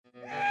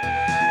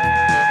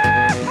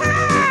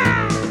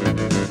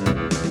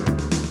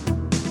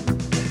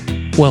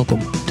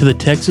Welcome to the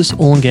Texas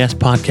Oil and Gas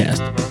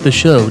Podcast, the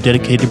show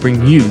dedicated to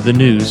bring you the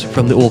news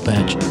from the oil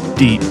patch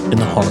deep in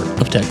the heart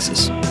of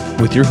Texas,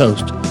 with your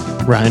host,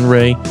 Ryan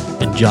Ray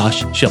and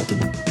Josh Shelton.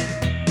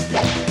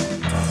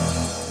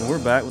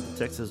 We're back with the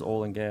Texas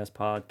Oil and Gas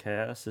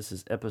Podcast. This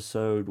is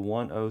episode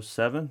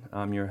 107.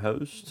 I'm your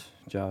host,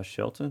 Josh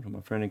Shelton, with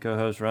my friend and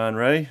co-host, Ryan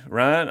Ray.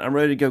 Ryan, I'm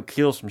ready to go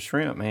kill some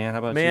shrimp, man. How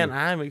about you? Man,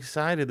 I'm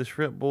excited. The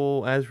Shrimp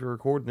Bowl, as we're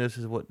recording this,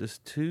 is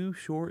just 2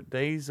 short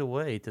days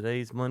away.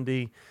 Today's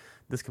Monday.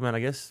 This come out, I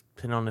guess,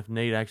 depending on if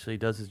Nate actually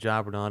does his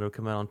job or not. It'll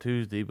come out on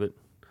Tuesday, but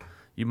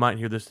you might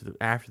hear this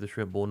after the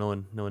Shrimp Bowl,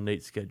 knowing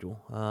Nate's schedule.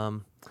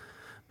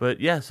 But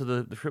yeah, so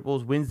the Shrimp Bowl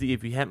is Wednesday.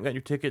 If you haven't got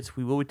your tickets,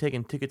 we will be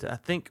taking tickets. I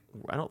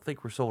don't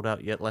think we're sold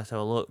out yet. Last time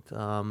I looked,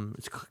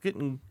 it's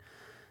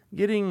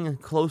getting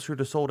closer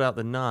to sold out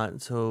than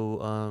not.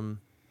 So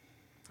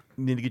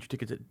you need to get your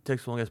tickets at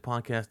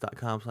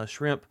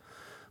TexasOilAndGasPodcast.com/shrimp.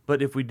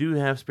 But if we do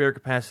have spare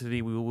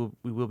capacity, we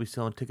will be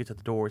selling tickets at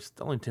the door. It's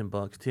only $10,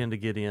 $10 to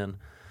get in.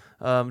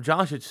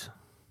 Josh, it's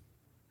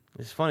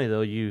funny though.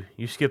 You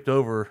skipped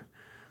over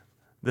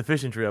the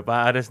fishing trip.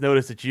 I just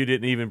noticed that you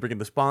didn't even bring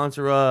the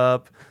sponsor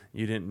up.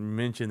 You didn't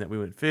mention that we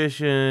went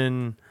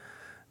fishing,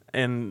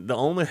 and the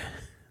only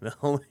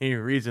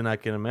reason I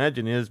can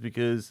imagine is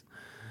because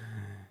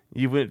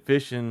you went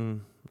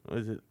fishing.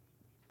 Was it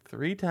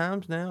 3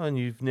 times now, and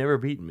you've never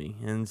beaten me?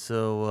 And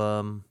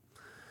so,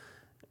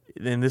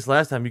 then this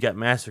last time you got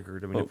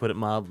massacred. I mean, to put it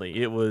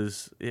mildly, it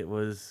was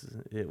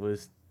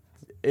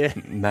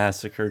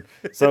massacred.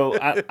 So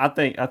I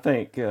think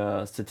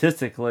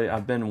statistically,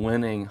 I've been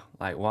winning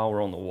like while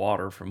we're on the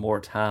water for more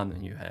time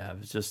than you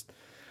have. It's just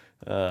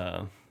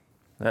that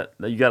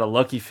you got a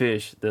lucky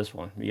fish. This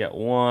one, you got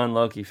one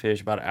lucky fish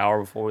about an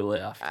hour before we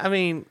left. I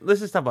mean, let's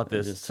just talk about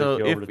this.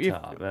 So if the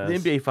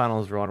NBA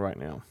Finals are on right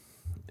now,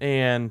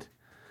 and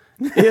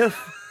if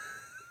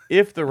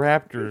the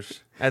Raptors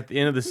at the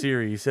end of the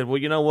series said, well,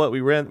 you know what,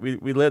 we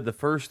led the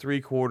first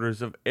 3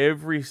 quarters of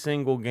every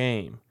single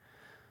game,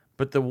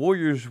 but the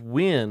Warriors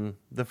win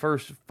the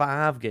first 4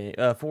 out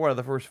of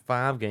the first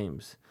 5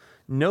 games,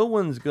 no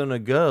one's gonna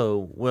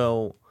go,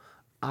 well,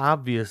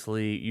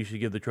 obviously you should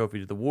give the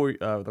trophy to the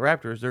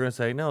Raptors. They're gonna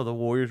say, no, the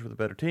Warriors were the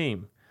better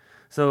team.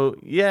 So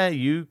yeah,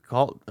 you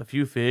caught a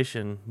few fish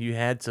and you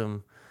had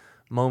some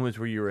moments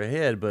where you were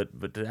ahead,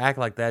 but to act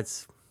like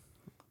that's,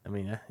 I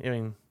mean,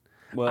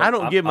 well, I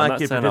don't give my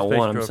kid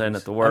participation trophies. I'm saying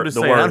that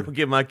I don't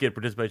give my kid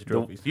participation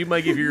trophies. You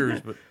might give yours,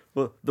 but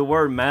well, the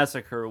word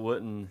massacre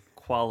wouldn't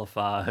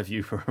qualify if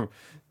you wasn't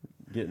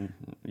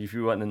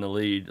in the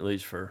lead at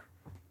least for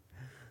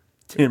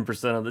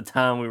 10% of the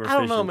time we were fishing. I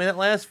don't know, man. That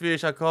last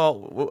fish I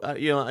caught,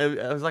 it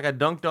was like I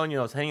dunked on you.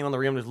 I was hanging on the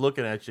rim just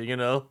looking at you,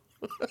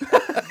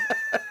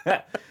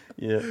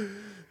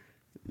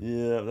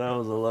 Yeah, that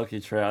was a lucky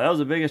trout. That was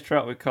the biggest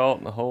trout we caught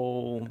in the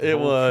whole It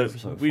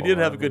was. So we did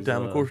have a good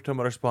time. Of course, we're talking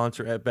about our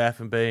sponsor at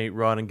Baffin Bay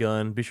Rod and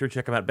Gun. Be sure to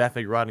check them out at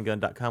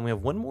BaffinBayRodandGun.com. We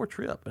have one more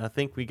trip, and I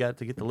think we got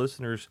to get the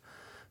listeners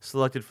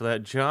selected for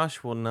that.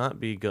 Josh will not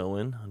be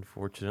going,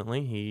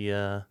 unfortunately. He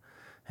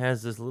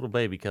has this little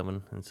baby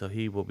coming, and so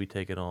he will be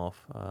taken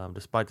off.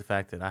 Despite the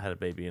fact that I had a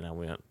baby and I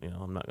went,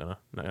 I'm not gonna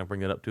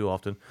bring it up too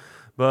often.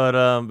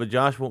 But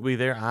Josh won't be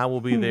there. I will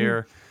be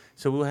there.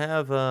 So we'll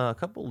have a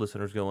couple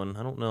listeners going.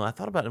 I don't know. I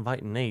thought about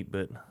inviting Nate,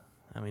 but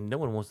I mean, no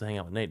one wants to hang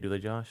out with Nate, do they,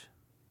 Josh?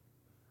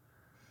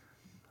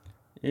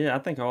 Yeah, I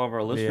think all of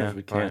our listeners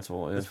would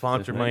cancel if the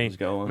sponsor may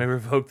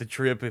revoke the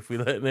trip if we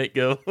let Nate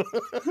go.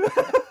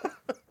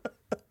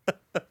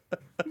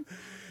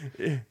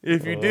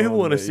 If you do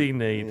want to see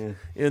Nate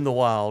in the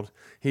wild,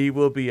 he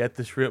will be at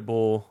the Shrimp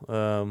Bowl.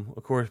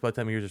 Of course, by the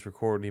time he hears this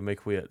recording, he may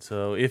quit.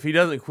 So if he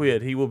doesn't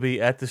quit, he will be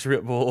at the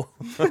Shrimp Bowl.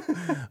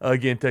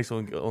 Again,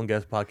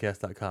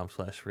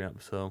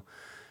 TexasOilAndGasPodcast.com/shrimp. So,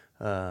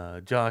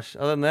 Josh,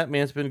 other than that,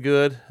 man, it's been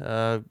good.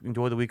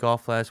 Enjoyed the week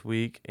off last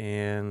week,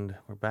 and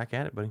we're back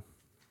at it, buddy.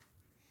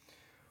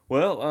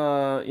 Well,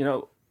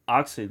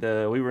 Oxy,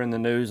 we were in the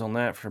news on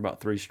that for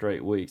about 3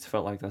 straight weeks.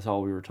 Felt like that's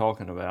all we were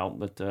talking about,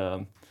 but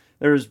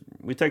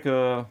we take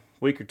a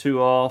week or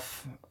 2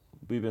 off.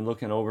 We've been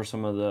looking over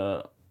some of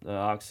the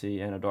Oxy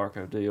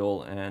Anadarko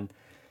deal, and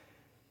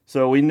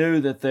so we knew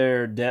that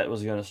their debt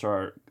was going to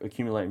start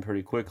accumulating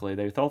pretty quickly.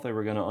 They thought they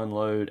were going to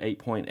unload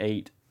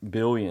 $8.8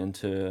 billion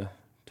to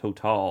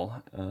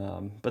Total,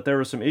 but there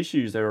were some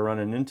issues they were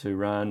running into,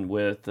 Ryan,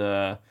 with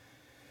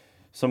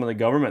some of the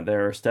government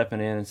there stepping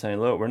in and saying,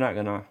 "Look, we're not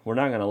gonna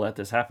let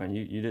this happen.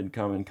 You didn't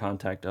come and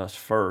contact us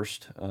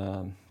first."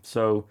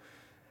 So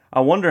I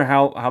wonder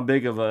how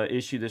big of a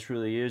issue this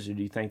really is. Or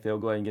do you think they'll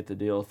go ahead and get the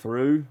deal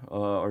through,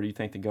 or do you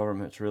think the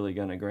government's really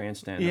going to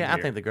grandstand? Yeah, I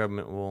think the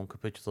government will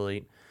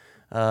capitulate.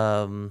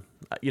 Even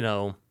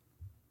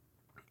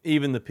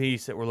the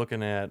piece that we're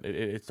looking at,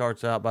 it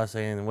starts out by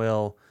saying,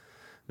 well,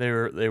 they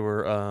were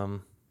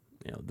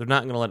they're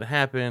not going to let it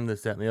happen,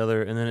 this, that, and the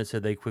other, and then it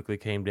said they quickly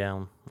came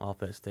down off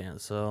that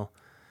stance. So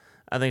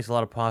I think it's a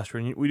lot of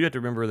posturing. We do have to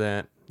remember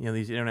that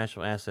these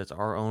international assets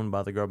are owned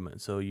by the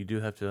government, so you do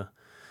have to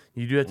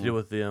deal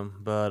with them.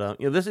 But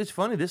it's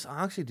funny. This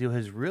Oxy deal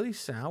has really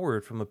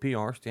soured from a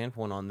PR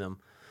standpoint on them.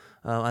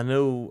 I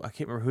know I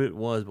can't remember who it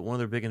was, but one of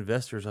their big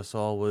investors I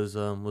saw was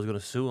going to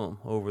sue them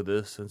over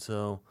this, and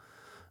so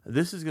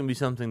this is going to be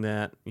something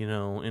that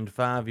in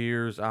 5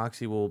 years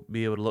Oxy will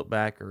be able to look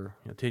back, or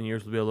 10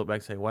 years will be able to look back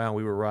and say, "Wow,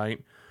 we were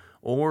right,"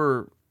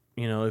 or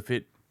if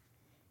it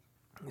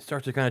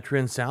starts to kind of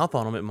trend south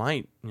on them, it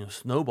might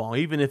snowball,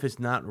 even if it's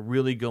not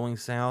really going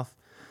south,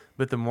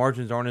 but the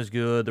margins aren't as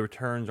good, the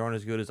returns aren't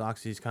as good as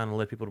Oxy's kind of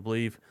led people to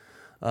believe.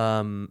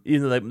 Even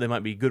though they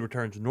might be good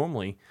returns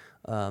normally,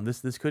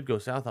 this could go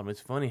south on them.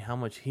 It's funny how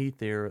much heat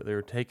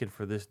they're taking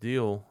for this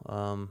deal,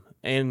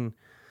 and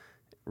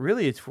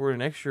really it's for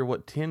an extra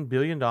 $10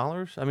 billion.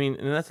 I mean,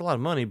 and that's a lot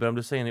of money, but I'm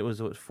just saying it was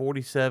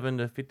 47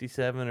 to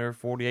 57 or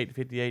 48 to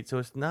 58, so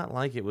it's not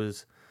like it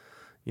was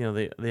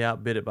they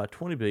outbid it by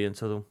 20 billion.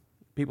 So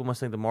people must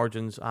think the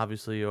margins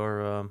obviously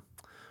are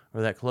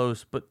that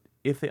close. But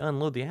if they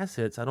unload the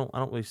assets, I don't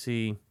really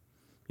see.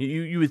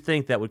 You would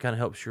think that would kind of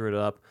help shore it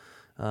up.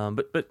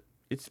 But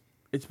it's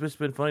just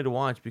been funny to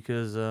watch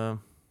because,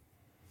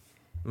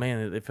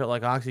 man, it felt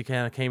like Oxy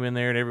kind of came in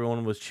there and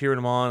everyone was cheering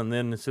them on, and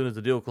then as soon as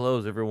the deal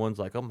closed, everyone's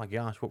like, "Oh my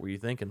gosh, what were you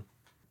thinking?"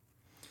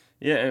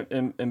 Yeah,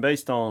 and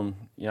based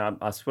on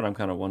that's what I'm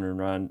kind of wondering,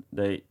 Ryan.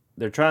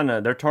 Their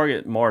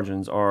target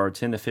margins are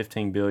 10 to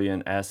 15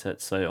 billion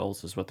asset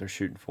sales is what they're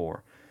shooting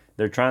for.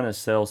 They're trying to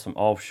sell some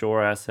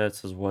offshore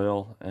assets as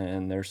well,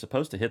 and they're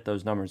supposed to hit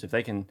those numbers if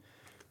they can.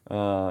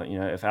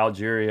 If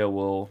Algeria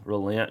will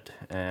relent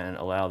and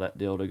allow that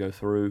deal to go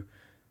through,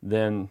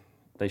 then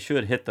they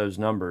should hit those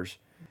numbers.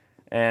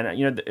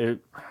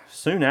 And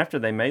soon after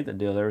they made the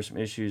deal, there were some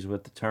issues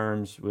with the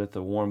terms with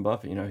the Warren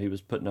Buffett. He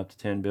was putting up to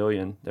 $10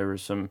 billion. There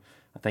was some,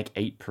 I think,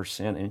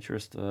 8%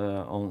 interest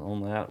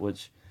on that,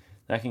 which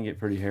that can get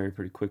pretty hairy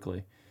pretty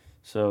quickly.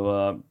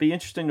 So be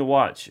interesting to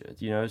watch.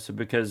 So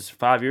because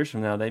 5 years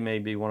from now they may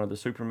be one of the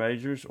super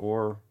majors,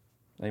 or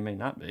they may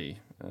not be.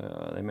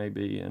 They may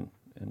be in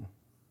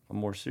a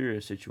more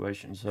serious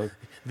situation. So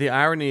the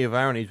irony of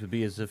ironies would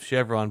be as if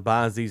Chevron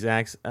buys these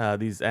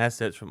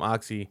assets from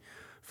Oxy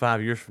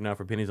 5 years from now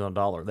for pennies on a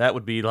dollar. That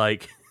would be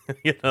like,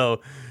 that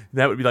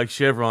would be like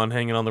Chevron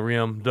hanging on the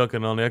rim,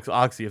 dunking on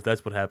Oxy if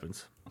that's what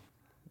happens.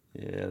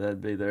 Yeah,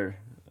 that'd be their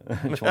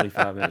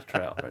 25-inch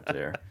trout right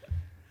there.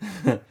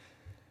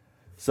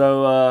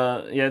 So,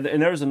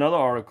 and there was another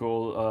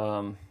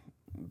article,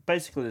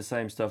 basically the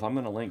same stuff. I'm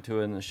going to link to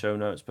it in the show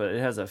notes, but it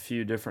has a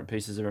few different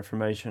pieces of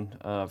information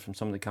from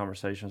some of the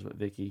conversations with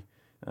Vicky,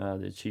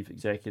 the chief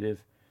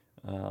executive.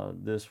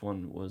 This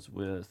one was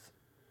with,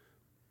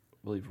 I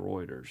believe,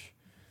 Reuters.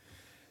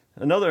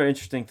 Another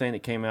interesting thing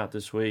that came out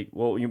this week.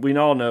 Well, we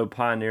all know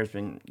Pioneer's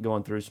been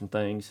going through some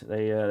things.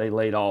 They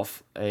laid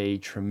off a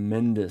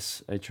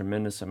tremendous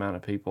amount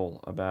of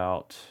people.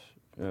 About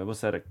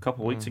what's that? A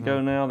couple weeks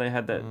ago now. They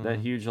had that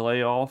huge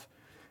layoff.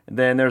 And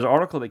then there's an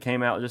article that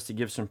came out just to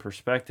give some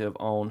perspective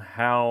on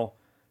how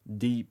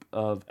deep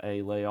of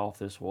a layoff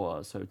this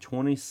was. So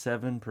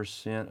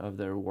 27% of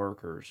their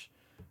workers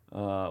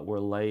were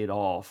laid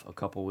off a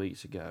couple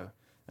weeks ago.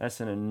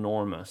 That's an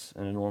enormous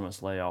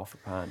layoff for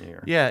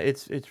Pioneer. Yeah,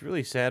 it's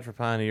really sad for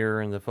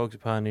Pioneer and the folks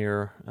at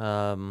Pioneer.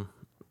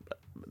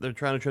 They're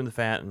trying to trim the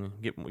fat and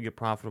get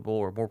profitable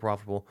or more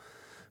profitable.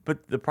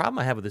 But the problem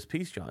I have with this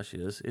piece, Josh,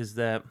 is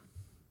that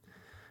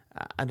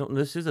I don't.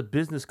 This is a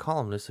business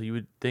columnist, so you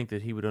would think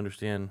that he would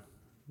understand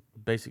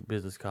basic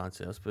business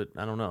concepts, but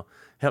I don't know.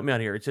 Help me out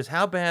here. It says,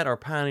 how bad are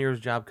Pioneer's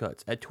job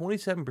cuts? At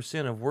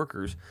 27% of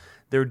workers,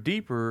 they're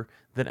deeper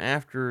than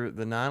after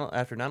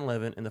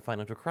 9/11 and the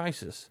financial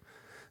crisis.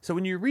 So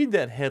when you read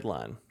that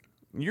headline,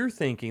 you're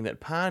thinking that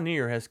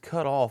Pioneer has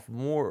cut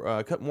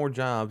more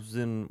jobs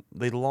than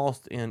they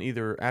lost in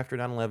either after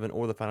 9/11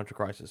 or the financial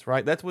crisis,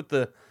 right? That's what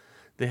the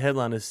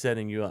headline is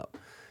setting you up.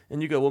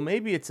 And you go, well,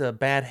 maybe it's a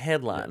bad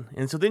headline.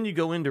 And so then you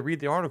go in to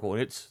read the article,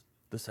 and it's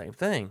the same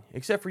thing,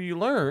 except for you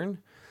learn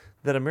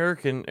that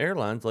American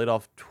Airlines laid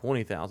off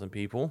 20,000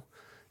 people,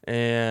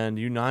 and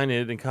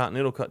United and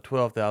Continental cut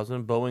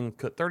 12,000, Boeing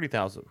cut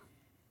 30,000.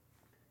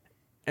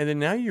 And then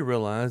now you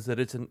realize that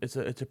it's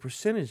a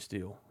percentage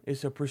deal.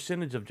 It's a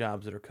percentage of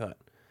jobs that are cut.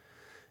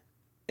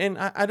 And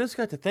I just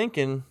got to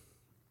thinking,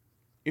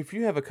 if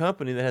you have a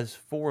company that has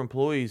 4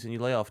 employees and you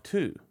lay off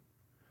 2,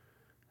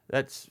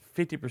 that's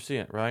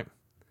 50%, right?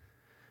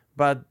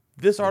 By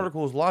this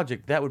article's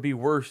logic, that would be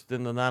worse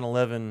than the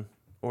 9/11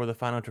 or the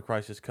financial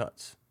crisis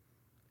cuts.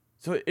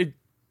 So it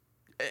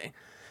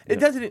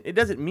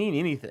doesn't mean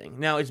anything.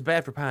 Now it's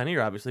bad for Pioneer,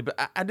 obviously, but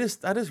I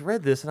just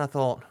read this and I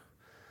thought,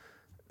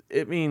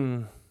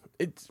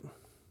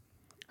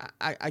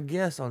 I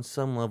guess on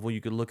some level you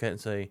could look at it and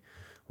say,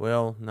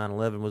 well,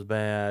 9/11 was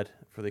bad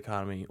for the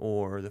economy,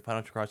 or the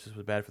financial crisis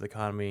was bad for the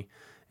economy,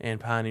 and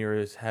Pioneer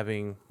is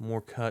having more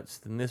cuts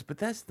than this. But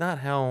that's not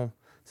how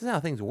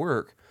things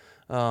work.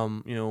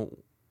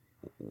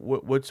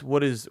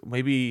 What is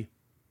maybe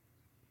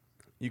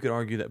you could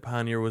argue that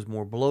Pioneer was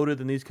more bloated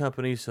than these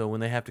companies, so when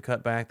they have to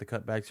cut back, the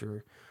cutbacks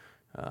are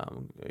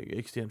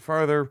extend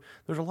further.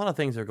 There's a lot of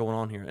things that are going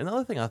on here.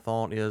 Another thing I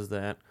thought is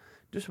that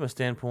just from a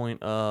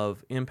standpoint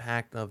of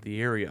impact of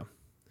the area,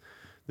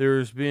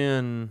 there's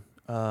been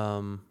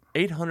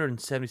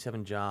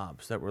 877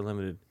 jobs that were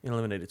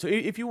eliminated. So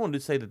if you wanted to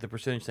say that the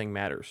percentage thing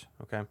matters,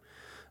 okay,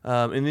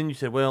 and then you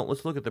said, well,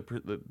 let's look at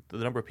the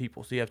number of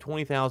people. So you have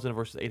 20,000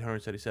 versus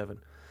 877.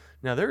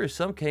 Now there are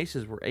some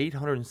cases where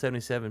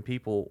 877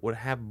 people would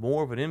have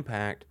more of an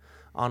impact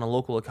on a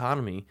local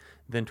economy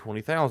than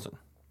 20,000.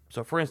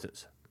 So for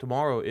instance,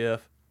 tomorrow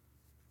if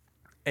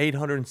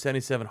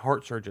 877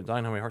 heart surgeons, I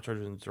don't know how many heart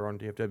surgeons are on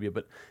DFW,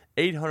 but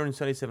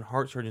 877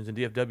 heart surgeons in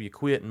DFW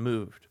quit and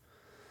moved,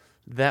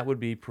 that would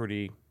be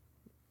pretty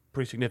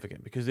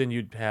significant, because then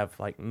you'd have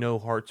like no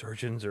heart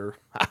surgeons, or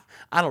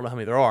I don't know how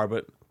many there are,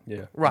 but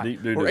Yeah. right,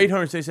 or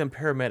 877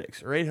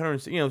 paramedics, or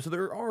 800, so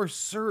there are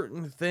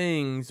certain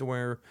things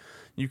where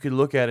you could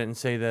look at it and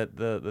say that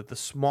the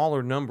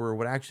smaller number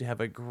would actually have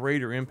a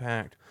greater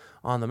impact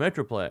on the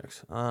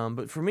Metroplex.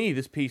 But for me,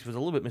 this piece was a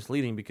little bit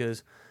misleading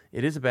because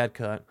it is a bad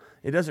cut.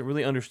 It doesn't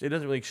really it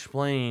doesn't really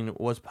explain,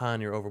 was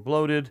Pioneer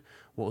overbloated,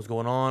 what was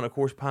going on. Of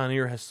course,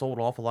 Pioneer has sold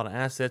off a lot of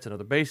assets in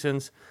other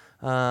basins.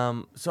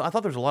 So I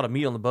thought there was a lot of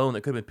meat on the bone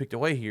that could have been picked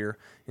away here,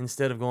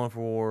 instead of going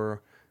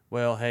for,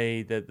 well,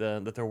 hey, that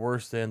they're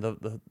worse than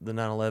the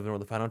 9/11 or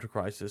the financial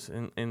crisis.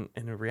 And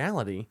in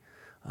reality,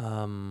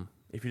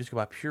 if you just go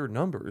by pure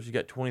numbers, you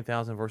got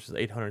 20,000 versus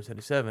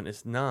 877.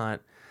 It's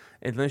not,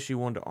 unless you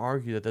wanted to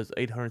argue that those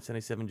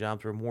 877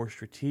 jobs were more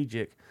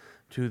strategic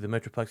to the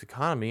Metroplex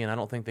economy, and I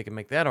don't think they can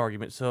make that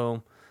argument.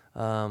 So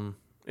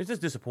it's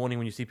just disappointing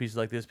when you see pieces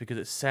like this, because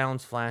it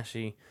sounds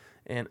flashy.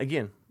 And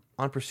again,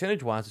 on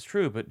percentage-wise, it's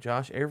true, but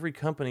Josh, every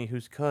company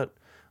who's cut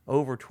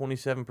over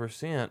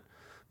 27%,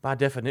 by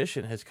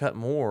definition, has cut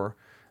more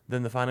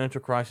than the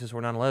financial crisis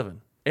or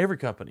 9/11. Every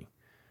company.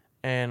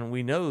 And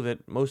we know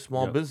that most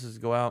small businesses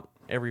go out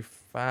every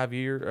 5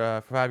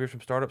 years, 5 years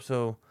from startup.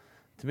 So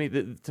to me,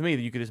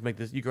 you could just make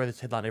this. You could write this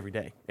headline every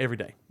day. Every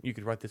day, you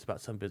could write this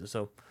about some business.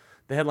 So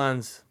the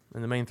headlines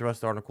and the main thrust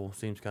of the article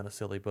seems kind of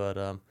silly,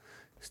 but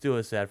still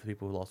is sad for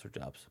people who lost their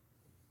jobs.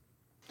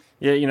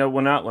 Yeah,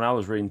 when I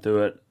was reading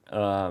through it,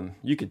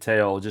 you could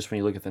tell just when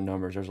you look at the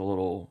numbers. There's a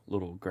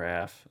little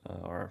graph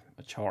or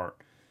a chart,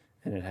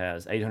 and it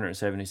has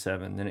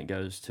 877. Then it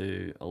goes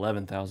to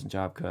 11,000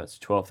 job cuts,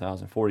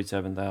 12,000,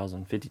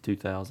 47,000,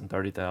 52,000,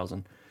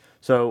 30,000.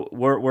 So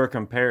we're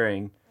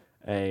comparing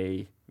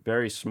a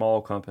very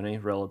small company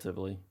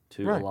relatively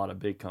to a lot of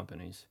big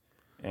companies,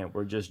 and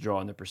we're just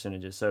drawing the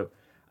percentages. So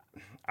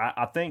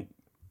I think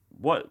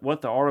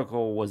what the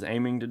article was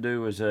aiming to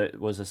do was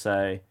to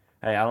say,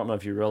 hey, I don't know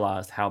if you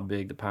realized how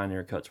big the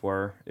Pioneer cuts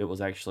were. It was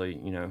actually,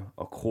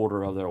 a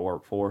quarter of their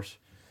workforce.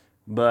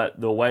 But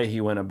the way he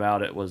went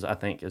about it was, I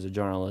think, as a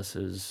journalist,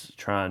 is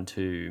trying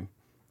to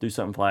do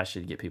something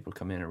flashy to get people to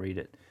come in and read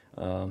it.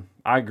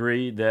 I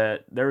agree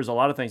that there was a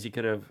lot of things he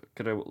could have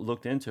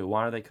looked into.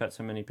 Why are they cut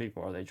so many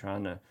people? Are they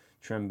trying to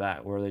trim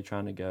back? Where are they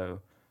trying to go?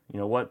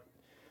 What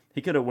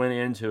he could have went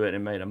into it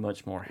and made a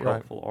much more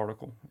helpful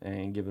article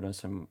and given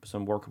us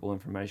some workable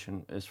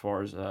information as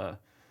far as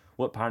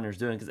what Pioneer's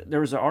doing. Because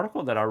there was an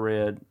article that I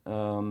read.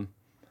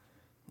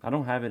 I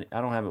don't have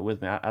it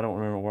with me. I don't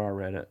remember where I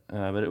read it,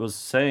 but it was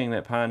saying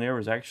that Pioneer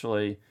was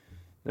actually,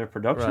 their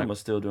production was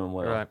still doing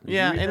well. Right.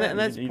 Yeah, and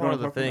that's part of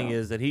the thing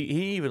is that he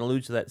even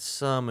alludes to that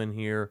sum in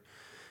here.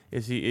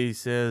 Is he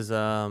says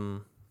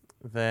that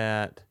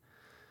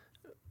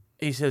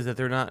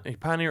they're not.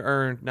 Pioneer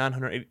earned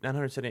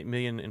 $978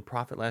 million in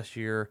profit last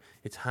year,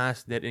 its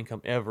highest net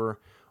income ever.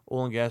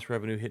 Oil and gas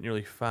revenue hit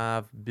nearly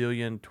 $5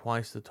 billion,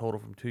 twice the total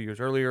from 2 years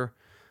earlier.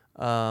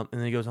 And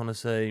then he goes on to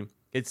say,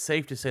 it's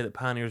safe to say that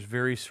Pioneer's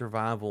very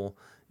survival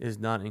is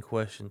not in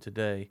question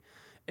today.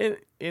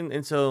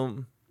 And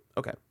so,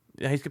 okay,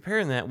 he's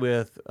comparing that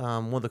with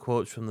one of the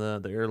quotes from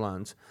the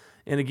airlines.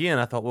 And again,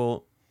 I thought,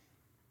 well,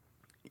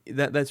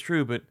 that's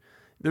true, but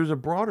there's a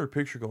broader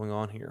picture going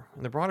on here.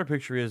 And the broader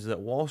picture is that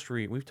Wall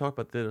Street, we've talked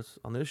about this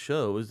on this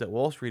show, is that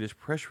Wall Street is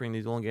pressuring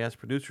these oil and gas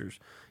producers,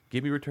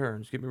 give me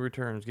returns, give me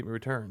returns, give me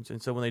returns. And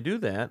so when they do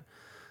that,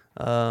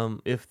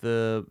 if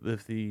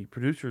the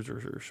producers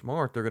are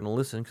smart, they're going to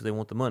listen because they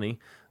want the money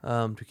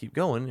to keep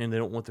going, and they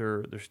don't want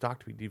their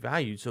stock to be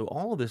devalued. So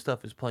all of this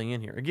stuff is playing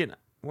in here. Again,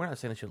 we're not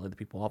saying they should let the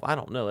people off. I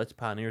don't know. That's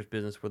Pioneer's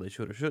business where they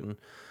should or shouldn't.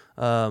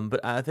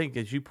 But I think,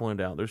 as you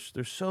pointed out, there's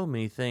so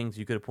many things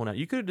you could have pointed out.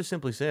 You could have just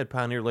simply said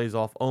Pioneer lays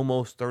off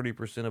almost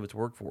 30% of its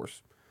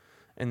workforce,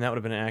 and that would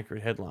have been an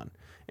accurate headline.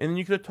 And then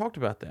you could have talked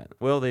about that.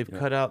 Well, they've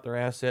cut out their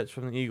assets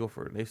from the Eagle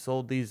Ford. They've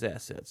sold these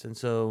assets. And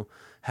so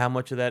how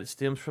much of that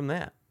stems from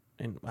that?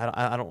 And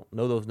I don't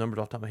know those numbers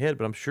off the top of my head,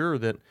 but I'm sure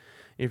that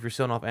if you're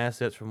selling off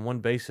assets from one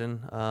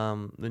basin,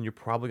 then you're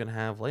probably going to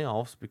have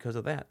layoffs because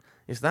of that.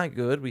 It's not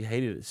good. We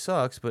hate it. It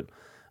sucks. But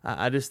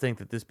I just think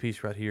that this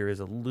piece right here is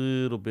a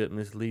little bit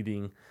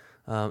misleading.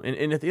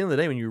 And at the end of the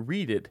day, when you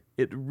read it,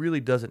 it really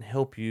doesn't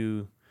help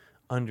you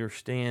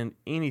understand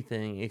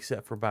anything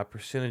except for by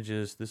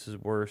percentages, this is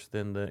worse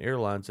than the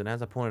airlines. And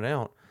as I pointed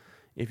out,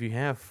 if you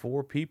have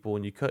 4 people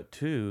and you cut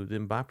 2,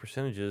 then by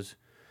percentages,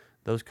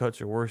 those cuts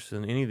are worse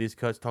than any of these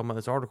cuts talking about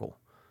this article.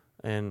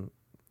 And,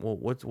 well,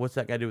 what's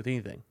that got to do with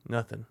anything?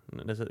 Nothing.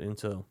 And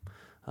so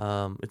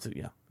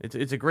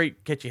it's a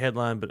great catchy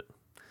headline, but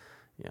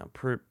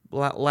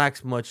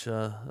lacks much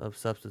of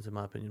substance in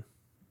my opinion.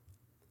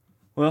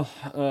 Well,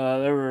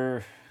 there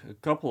were a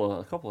couple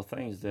of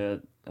things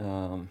that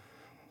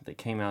that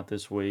came out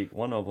this week.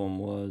 One of them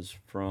was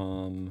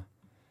from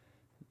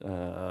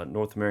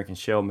North American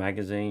Shale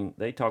magazine.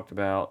 They talked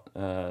about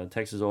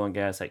Texas oil and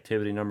gas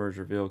activity numbers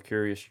reveal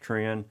curious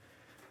trend.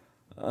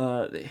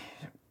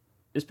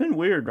 It's been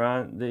weird,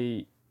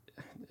 Ryan.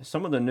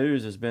 Some of the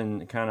news has been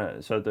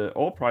the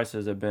oil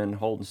prices have been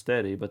holding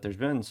steady, but there's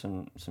been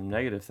some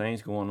negative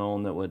things going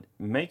on that would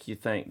make you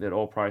think that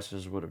oil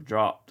prices would have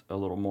dropped a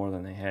little more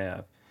than they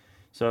have.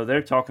 So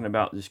they're talking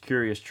about this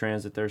curious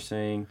trends that they're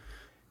seeing.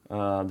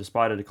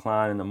 Despite a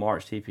decline in the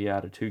March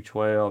TPI to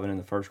 212 and in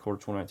the first quarter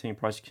of 2019,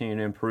 prices continue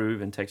to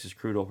improve and Texas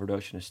crude oil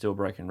production is still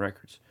breaking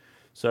records.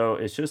 So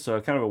it's just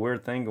kind of a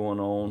weird thing going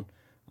on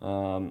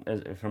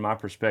from my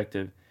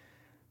perspective.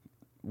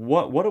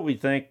 What do we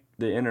think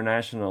the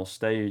international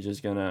stage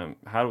is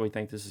how do we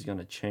think this is going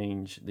to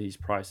change these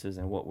prices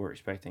and what we're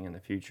expecting in the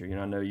future?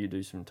 I know you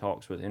do some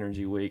talks with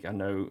Energy Week. I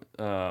know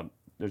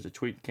there's a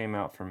tweet that came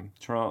out from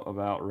Trump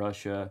about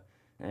Russia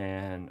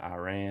and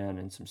Iran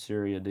and some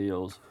Syria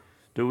deals.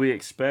 Do we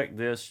expect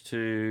this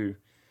to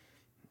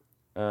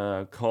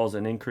cause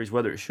an increase,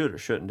 whether it should or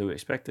shouldn't? Do we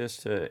expect this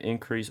to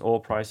increase oil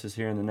prices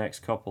here in the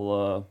next couple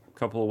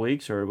of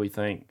weeks, or do we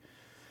think?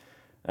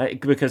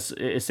 Because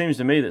it seems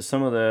to me that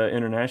some of the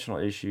international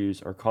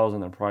issues are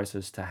causing the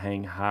prices to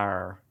hang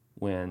higher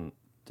when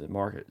the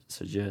market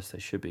suggests they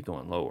should be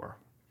going lower.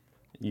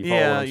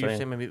 You're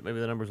saying maybe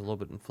the number's a little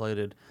bit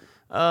inflated.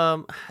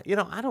 I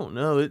don't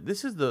know.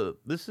 This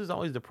is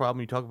always the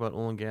problem you talk about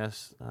oil and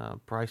gas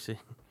pricing.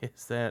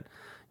 Is that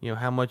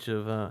how much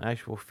of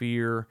actual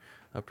fear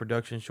of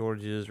production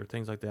shortages or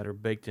things like that are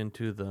baked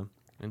into the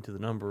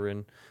number,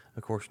 and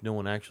of course no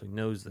one actually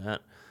knows that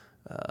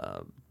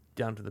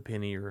down to the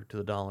penny or to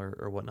the dollar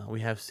or whatnot. We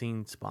have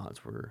seen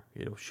spots where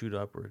it'll shoot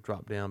up or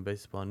drop down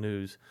based upon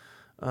news.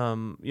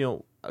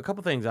 A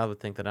couple things I would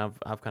think that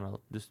I've kind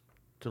of just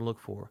to look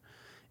for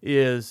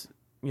is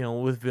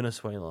with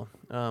Venezuela.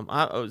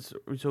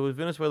 So with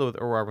Venezuela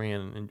or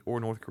Iran or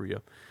North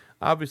Korea,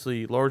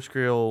 obviously large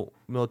scale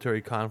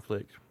military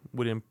conflict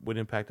would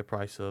impact the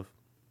price of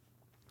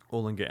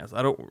oil and gas.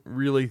 I don't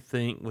really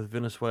think with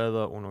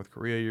Venezuela or North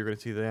Korea you're going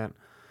to see that.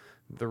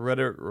 The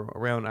rhetoric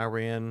around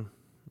Iran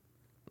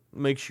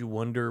makes you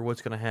wonder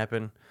what's going to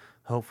happen.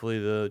 Hopefully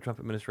the Trump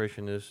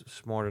administration is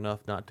smart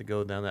enough not to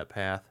go down that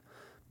path.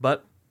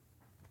 But,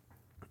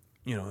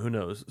 who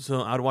knows?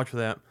 So I'd watch for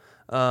that.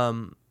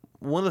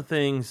 One of the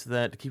things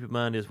that to keep in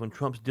mind is when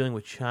Trump's dealing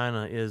with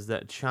China is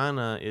that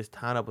China is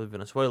tied up with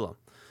Venezuela.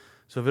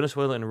 So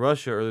Venezuela and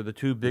Russia are the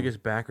two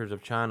biggest backers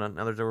of China.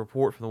 Now there's a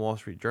report from the Wall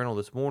Street Journal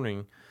this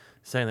morning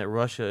saying that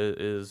Russia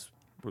is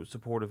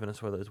support of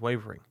Venezuela is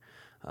wavering.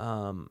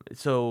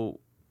 So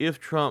if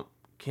Trump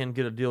can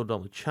get a deal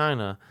done with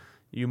China,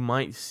 you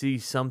might see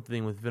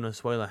something with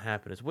Venezuela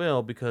happen as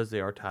well because they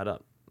are tied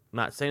up.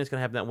 Not saying it's going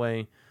to happen that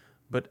way,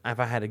 but if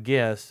I had to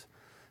guess,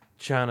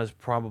 China's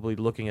probably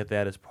looking at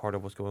that as part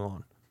of what's going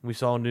on. We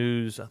saw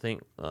news, I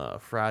think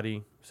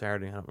Saturday,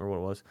 I don't remember what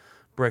it was,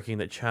 breaking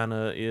that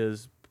China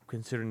is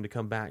considering to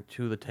come back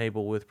to the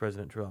table with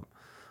President Trump.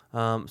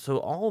 So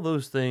all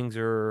those things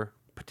are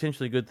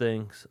potentially good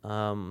things.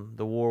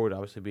 The war would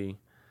obviously be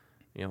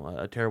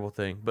a terrible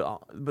thing. But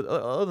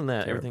other than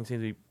that, everything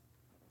seems to be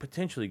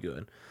potentially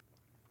good.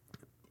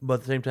 But at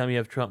the same time, you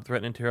have Trump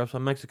threatening tariffs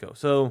on Mexico.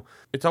 So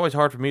it's always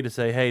hard for me to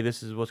say, hey,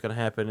 this is what's going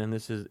to happen and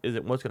this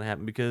isn't what's going to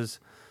happen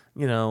because,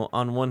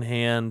 on one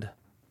hand,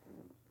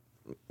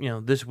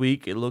 this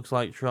week it looks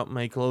like Trump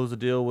may close a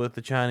deal with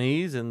the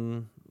Chinese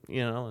and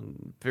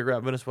figure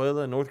out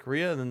Venezuela and North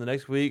Korea. And then the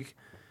next week,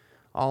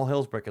 all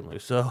hell's breaking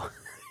loose. So,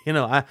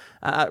 I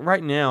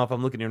right now, if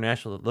I'm looking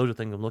international, those are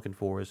things I'm looking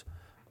for is,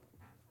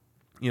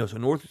 so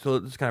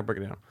let's kind of break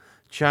it down.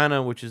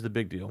 China, which is the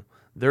big deal,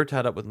 they're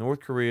tied up with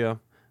North Korea,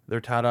 they're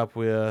tied up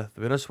with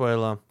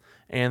Venezuela,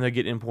 and they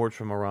get imports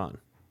from Iran.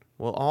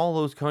 Well, all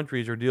those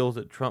countries are deals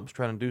that Trump's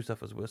trying to do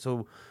stuff with.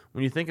 So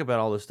when you think about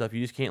all this stuff,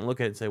 you just can't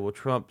look at it and say, well,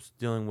 Trump's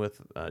dealing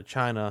with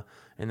China,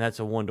 and that's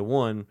a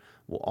one-to-one.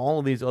 Well, all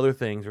of these other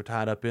things are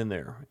tied up in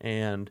there.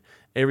 And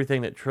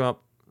everything that Trump,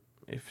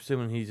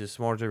 assuming he's as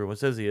smart as everyone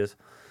says he is,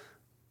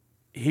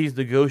 he's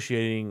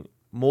negotiating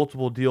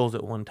multiple deals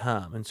at one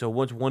time. And so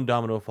once one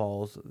domino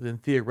falls, then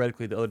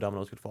theoretically the other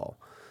dominoes could fall.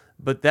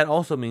 But that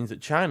also means that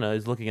China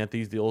is looking at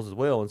these deals as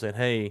well and saying,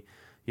 hey,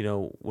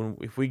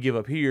 if we give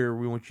up here,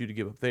 we want you to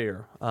give up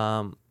there.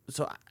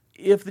 So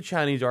if the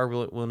Chinese are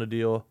willing to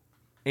deal,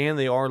 and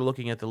they are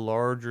looking at the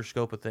larger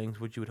scope of things,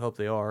 which you would hope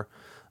they are,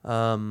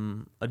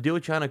 a deal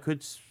with China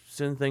could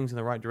send things in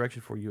the right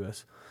direction for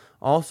U.S.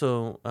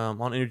 Also,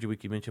 on Energy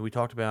Week you mentioned, we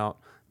talked about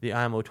the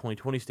IMO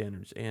 2020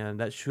 standards, and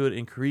that should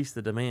increase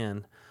the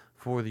demand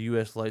for the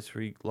U.S. light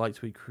sweet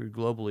crude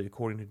globally,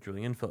 according to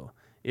Drilling Info.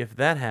 If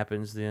that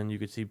happens, then you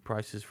could see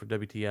prices for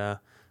WTI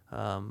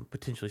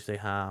potentially stay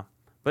high.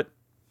 But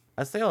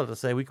I say all that to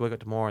say we could wake up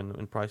tomorrow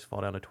and price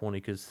fall down to 20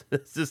 because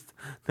that's just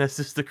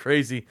the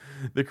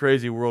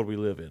crazy world we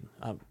live in.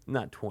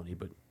 Not 20,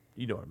 but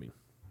you know what I mean.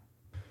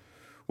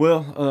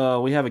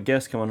 Well, we have a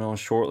guest coming on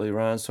shortly,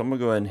 Ryan. So I'm gonna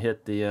go ahead and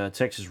hit the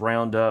Texas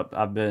Roundup.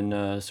 I've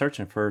been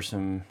searching for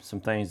some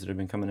things that have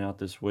been coming out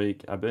this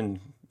week. I've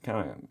been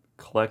kind of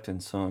collecting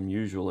some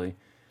usually.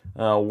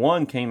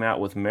 One came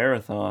out with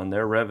Marathon.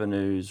 Their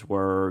revenues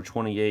were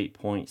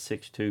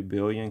 28.62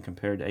 billion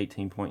compared to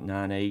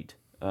 18.98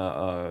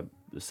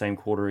 the same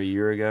quarter a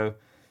year ago.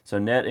 So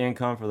net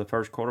income for the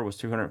first quarter was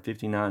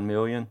 259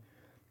 million.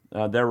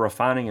 Their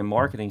refining and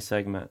marketing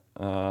segment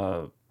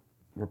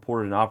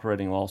reported an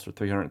operating loss of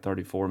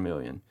 334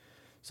 million.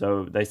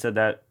 So they said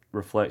that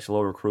reflects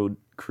lower crude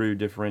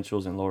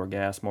differentials and lower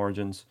gas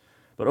margins.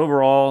 But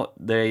overall,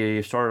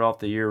 they started off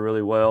the year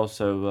really well,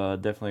 so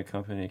definitely a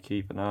company to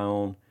keep an eye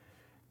on.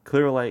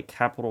 Clear Lake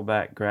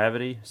capital-backed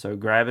Gravity. So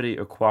Gravity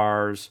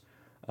acquires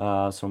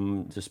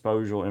some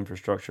disposal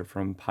infrastructure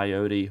from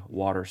Peyote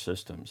Water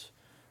Systems.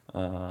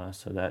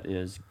 So that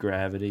is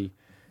Gravity.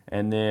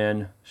 And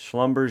then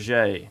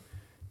Schlumberger.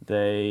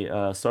 They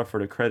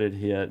suffered a credit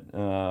hit.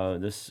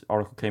 This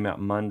article came out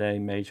Monday,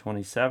 May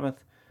 27th.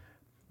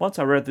 Once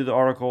I read through the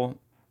article,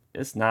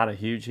 it's not a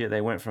huge hit.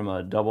 They went from a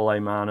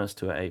AA-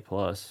 to an A+,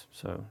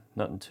 so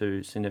nothing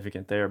too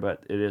significant there,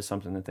 but it is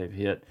something that they've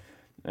hit.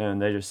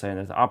 And they're just saying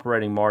that the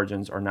operating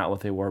margins are not what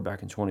they were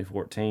back in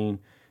 2014,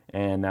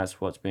 and that's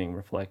what's being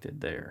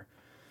reflected there.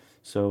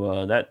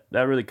 So that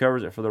really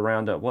covers it for the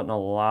roundup. Wasn't a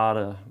lot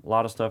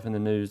of stuff in the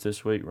news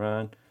this week,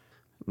 Ryan.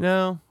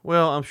 No,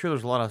 well, I'm sure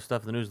there's a lot of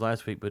stuff in the news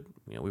last week, but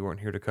we weren't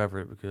here to cover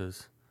it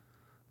because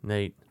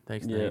Nate.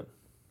 Thanks, Nate.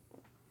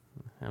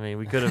 I mean,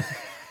 we could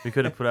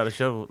have put out a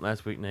show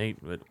last week, Nate,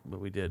 but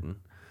we didn't.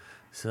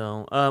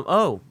 So,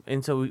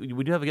 and so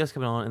we do have a guest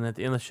coming on, and at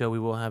the end of the show, we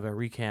will have a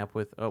recap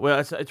with.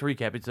 It's a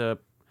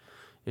recap.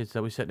 It's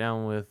we sat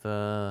down with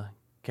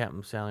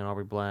Captain Sally and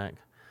Aubrey Black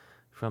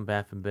from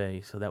Baffin Bay,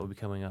 so that will be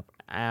coming up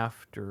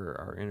after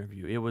our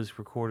interview. It was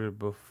recorded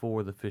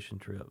before the fishing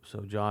trip,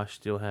 so Josh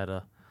still had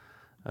a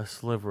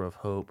sliver of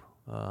hope.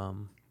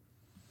 And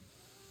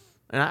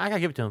I gotta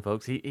give it to him,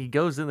 folks. He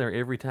goes in there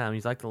every time.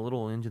 He's like the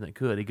little engine that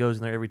could. He goes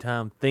in there every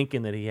time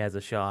thinking that he has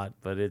a shot,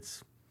 but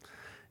it's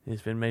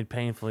been made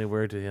painfully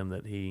aware to him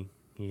that he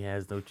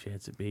has no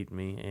chance at beating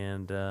me.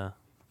 And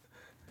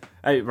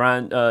hey,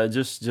 Ryan,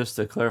 just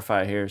to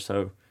clarify here,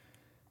 so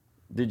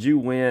did you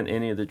win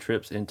any of the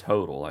trips in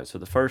total? Like, so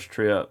the first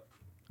trip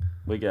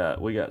we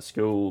got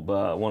schooled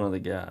by one of the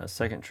guys.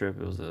 Second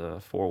trip it was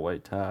a 4-way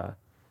tie.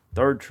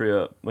 Third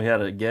trip, we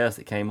had a guest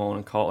that came on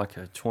and caught like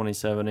a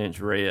 27-inch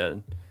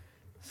red.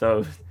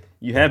 So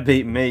you have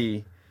beat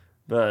me,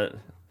 but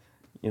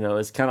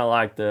it's kind of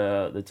like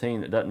the team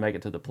that doesn't make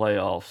it to the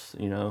playoffs.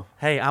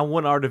 Hey, I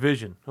won our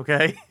division.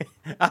 Okay,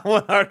 I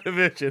won our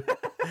division.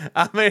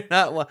 I may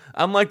not.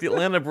 I'm like the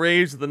Atlanta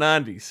Braves of the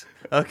 '90s.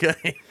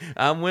 Okay,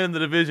 I'm winning the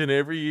division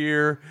every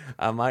year.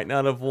 I might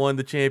not have won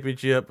the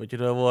championship, but you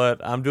know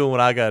what? I'm doing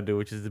what I got to do,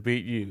 which is to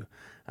beat you.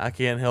 I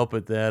can't help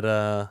it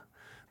that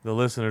the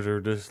listeners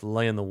are just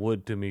laying the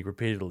wood to me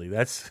repeatedly.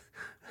 That's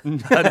I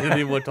didn't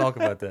even want to talk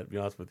about that, to be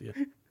honest with you.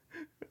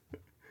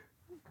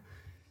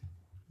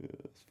 Yeah,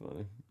 that's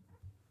funny.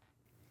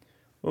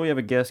 Well, we have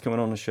a guest coming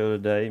on the show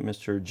today,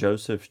 Mr.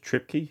 Joseph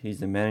Tripke.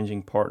 He's the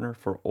managing partner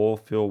for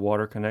Oilfield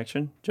Water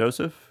Connection.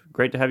 Joseph,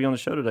 great to have you on the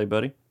show today,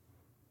 buddy.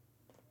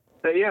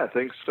 Hey, yeah,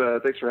 thanks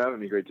for having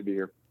me. Great to be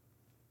here.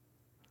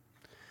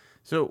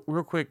 So,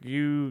 real quick,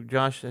 you,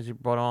 Josh, as you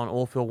brought on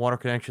Oilfield Water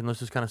Connection, let's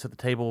just kind of set the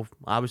table.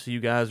 Obviously, you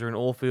guys are in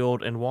oil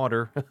field and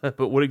water,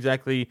 but what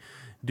exactly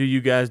do you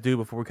guys do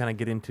before we kind of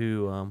get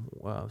into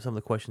some of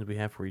the questions we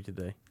have for you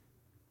today?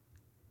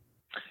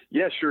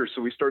 Yeah, sure.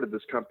 So we started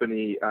this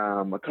company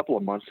a couple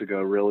of months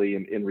ago, really,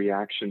 in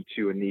reaction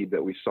to a need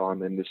that we saw in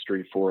the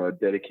industry for a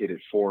dedicated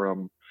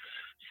forum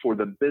for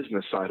the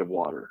business side of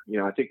water.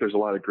 I think there's a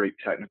lot of great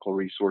technical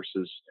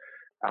resources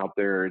out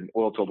there, and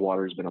oilfield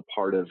water has been a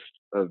part of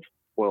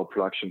oil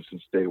production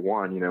since day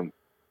one,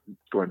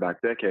 going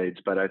back decades.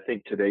 But I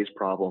think today's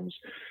problems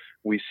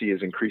we see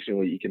as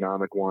increasingly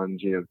economic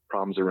ones,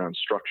 problems around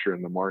structure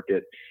in the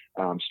market,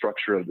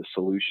 structure of the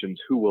solutions,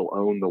 who will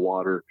own the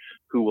water,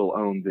 who will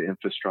own the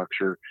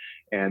infrastructure.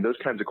 And those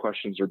kinds of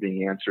questions are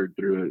being answered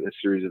through a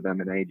series of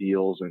M&A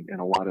deals and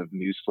a lot of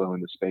news flow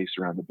in the space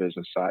around the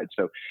business side.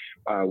 So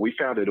we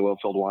founded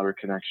Oilfield Water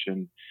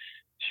Connection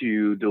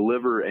to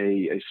deliver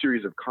a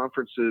series of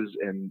conferences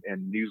and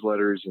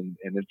newsletters and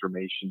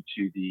information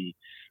to the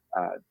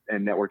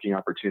and networking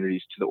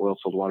opportunities to the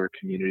oilfield water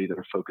community that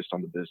are focused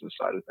on the business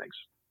side of things.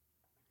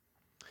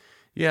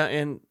 Yeah,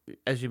 and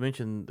as you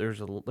mentioned, there's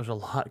a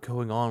lot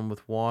going on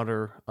with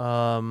water.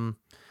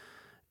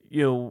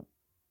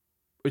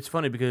 It's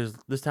funny because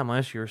this time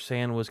last year,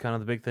 sand was kind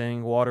of the big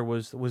thing. Water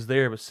was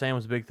there, but sand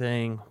was the big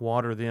thing.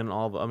 Water then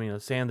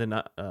sand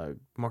then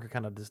market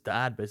kind of just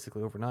died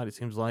basically overnight. It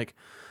seems like.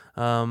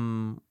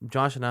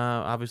 Josh and I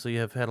obviously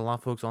have had a lot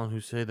of folks on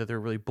who say that they're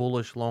really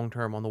bullish long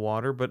term on the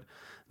water, but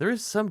there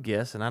is some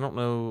guess, and I don't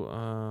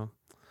know.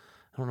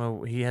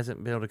 He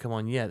hasn't been able to come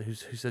on yet. Who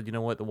said, you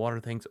know what, the water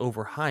thing's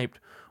overhyped?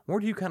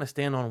 Where do you kind of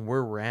stand on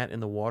where we're at in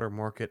the water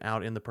market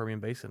out in the Permian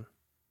Basin?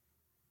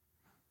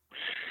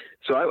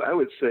 So I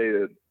would say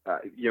that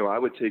I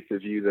would take the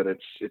view that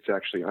it's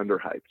actually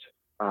underhyped.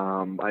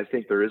 I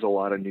think there is a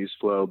lot of news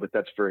flow, but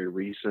that's very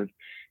recent,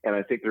 and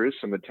I think there is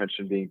some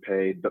attention being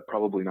paid, but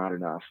probably not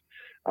enough.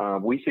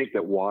 We think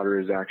that water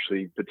is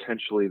actually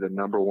potentially the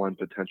number one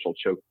potential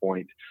choke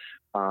point,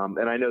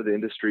 and I know the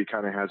industry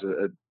kind of has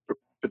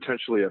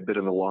potentially a bit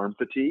of alarm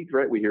fatigue,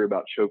 right? We hear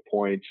about choke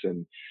points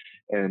and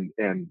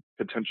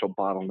potential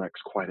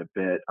bottlenecks quite a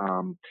bit.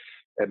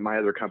 At my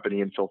other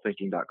company,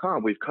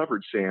 infillthinking.com, we've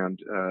covered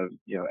sand,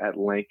 at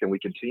length, and we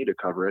continue to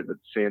cover it. But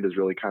sand is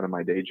really kind of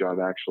my day job,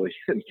 actually,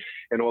 and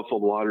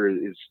oilfield water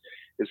is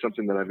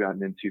something that I've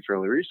gotten into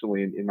fairly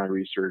recently in my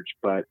research.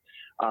 But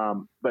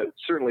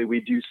certainly,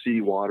 we do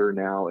see water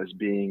now as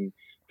being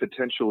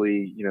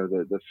potentially,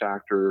 the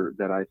factor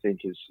that I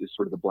think is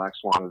sort of the black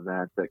swan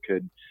event that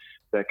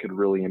could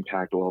really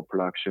impact oil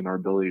production, our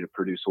ability to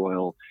produce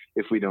oil,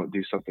 if we don't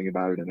do something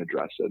about it and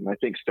address it. And I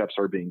think steps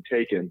are being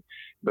taken,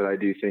 but I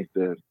do think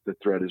the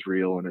threat is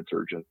real and it's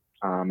urgent.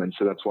 And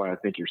so that's why I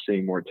think you're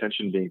seeing more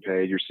attention being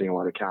paid. You're seeing a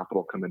lot of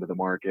capital come into the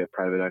market.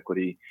 Private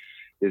equity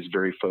is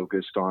very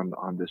focused on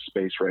this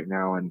space right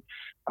now, and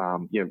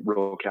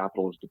real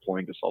capital is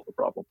deploying to solve the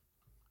problem.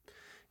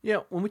 Yeah,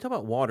 when we talk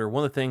about water,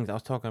 one of the things I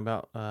was talking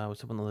about with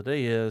someone the other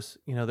day is,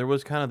 there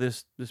was kind of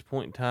this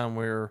point in time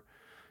where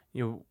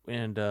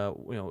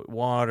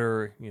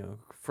water,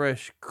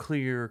 fresh,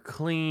 clear,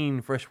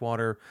 clean, fresh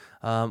water.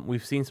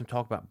 We've seen some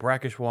talk about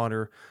brackish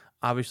water.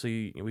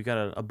 Obviously, we got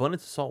an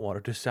abundance of salt water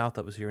just south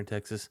of us here in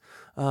Texas.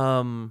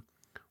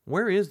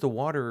 Where is the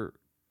water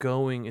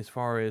going as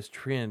far as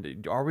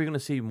trend? Are we going to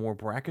see more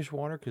brackish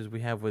water? Because we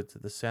have with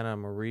the Santa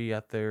Maria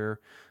out there.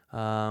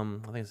 I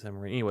think it's Santa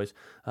Maria. Anyways,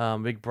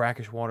 big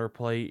brackish water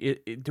play.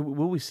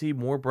 Will we see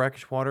more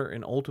brackish water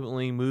and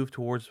ultimately move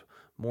towards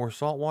more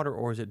salt water,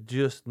 or is it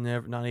just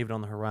not even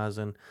on the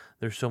horizon?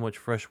 There's so much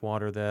fresh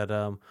water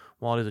that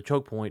while it is a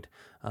choke point,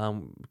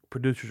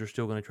 producers are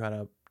still going to try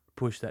to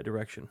push that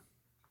direction.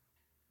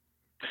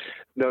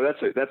 No,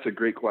 that's a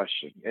great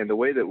question. And the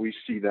way that we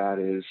see that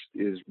is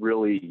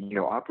really,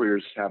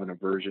 operators have an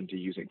aversion to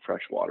using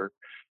fresh water,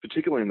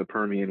 particularly in the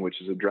Permian,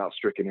 which is a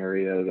drought-stricken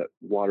area that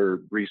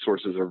water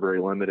resources are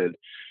very limited.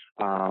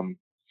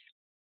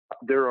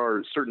 There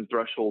are certain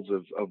thresholds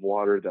of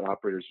water that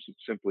operators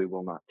simply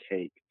will not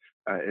take.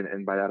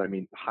 And by that I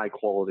mean high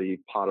quality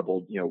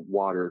potable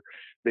water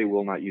they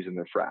will not use in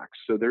their fracs.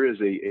 So there is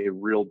a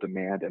real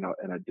demand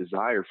and a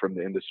desire from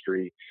the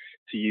industry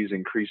to use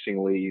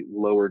increasingly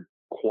lower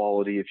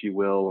quality, if you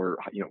will, or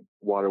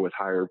water with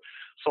higher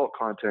salt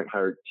content,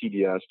 higher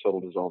TDS, total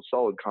dissolved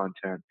solid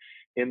content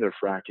in their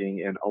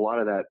fracking. And a lot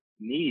of that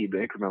need, the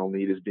incremental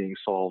need, is being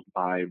solved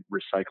by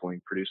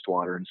recycling produced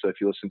water. And so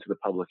if you listen to the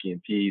public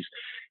E&Ps,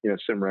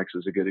 Cimarex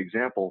is a good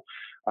example.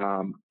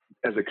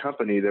 As a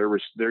company,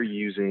 they're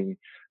using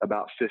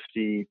about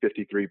 53%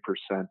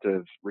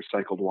 of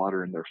recycled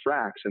water in their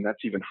fracs, and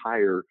that's even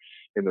higher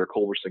in their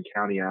Culberson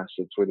County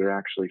assets, where they're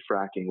actually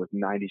fracking with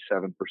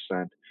 97%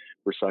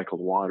 recycled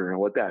water. And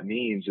what that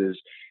means is,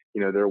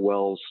 their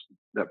wells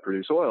that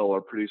produce oil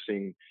are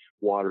producing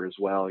water as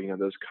well.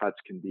 Those cuts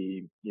can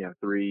be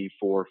 3,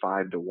 4,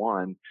 5 to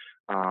 1.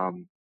 I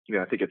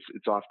think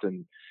it's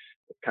often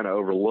kind of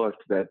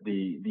overlooked that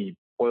the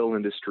oil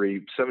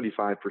industry,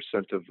 75%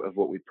 of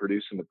what we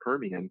produce in the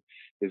Permian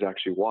is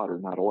actually water,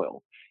 not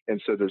oil. And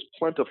so there's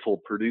plentiful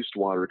produced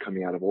water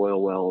coming out of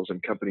oil wells,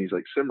 and companies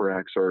like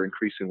Cimarex are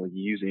increasingly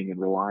using and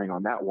relying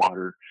on that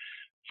water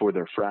for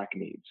their frac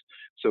needs.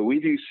 So we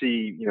do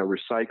see,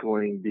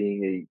 recycling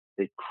being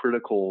a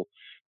critical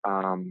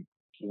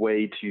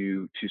way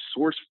to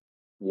source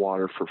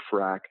water for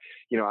frac.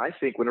 I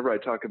think whenever I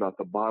talk about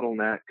the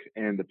bottleneck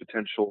and the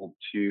potential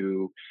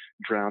to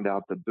drown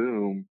out the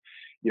boom,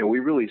 we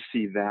really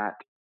see that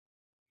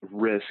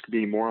risk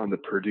being more on the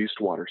produced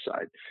water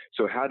side.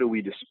 So how do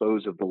we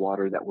dispose of the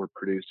water that we're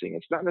producing?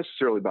 It's not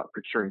necessarily about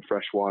procuring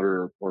fresh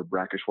water or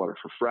brackish water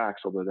for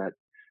fracs, although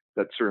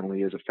that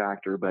certainly is a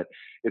factor, but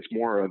it's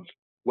more of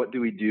what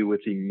do we do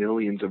with the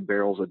millions of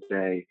barrels a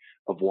day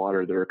of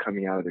water that are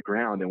coming out of the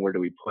ground, and where do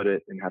we put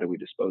it, and how do we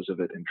dispose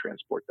of it and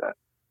transport that?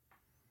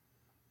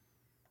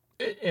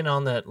 And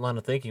on that line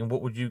of thinking,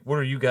 what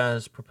are you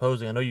guys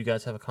proposing? I know you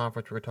guys have a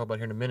conference we're going to talk about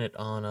here in a minute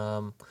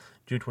on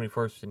June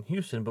 21st in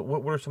Houston, but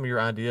what are some of your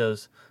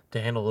ideas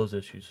to handle those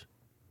issues?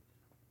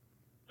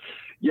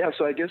 Yeah,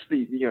 so I guess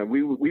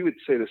we would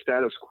say the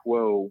status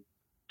quo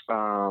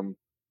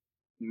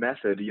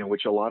method,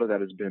 which a lot of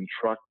that has been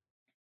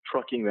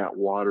trucking that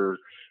water,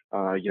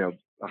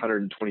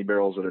 120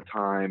 barrels at a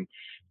time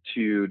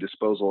to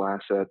disposal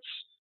assets.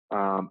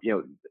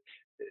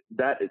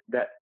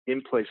 That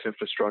in-place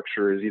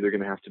infrastructure is either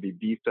going to have to be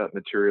beefed up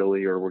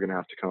materially, or we're going to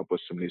have to come up with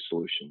some new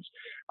solutions.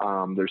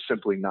 There's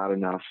simply not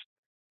enough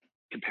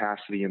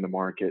capacity in the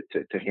market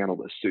to handle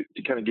this. To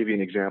kind of give you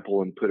an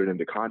example and put it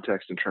into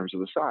context in terms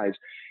of the size,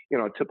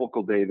 a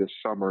typical day this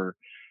summer,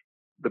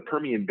 the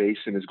Permian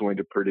Basin is going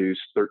to produce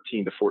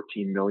 13 to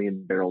 14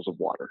 million barrels of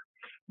water.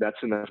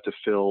 That's enough to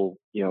fill,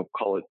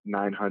 call it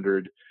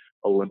 900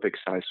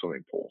 Olympic-sized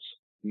swimming pools.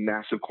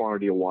 massive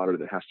quantity of water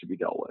that has to be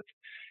dealt with.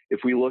 If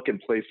we look and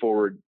play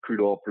forward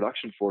crude oil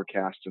production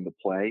forecasts into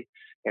play,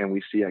 and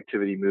we see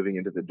activity moving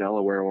into the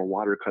Delaware where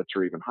water cuts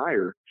are even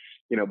higher,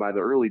 by the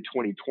early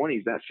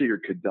 2020s, that figure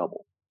could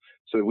double.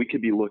 So we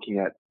could be looking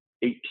at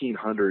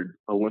 1,800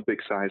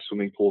 Olympic-sized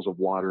swimming pools of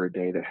water a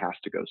day that has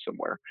to go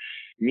somewhere.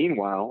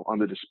 Meanwhile, on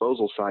the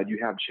disposal side, you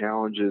have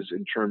challenges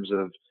in terms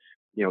of,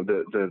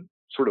 the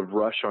sort of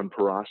rush on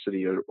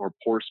porosity or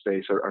pore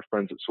space. Our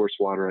friends at Source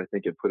Water, I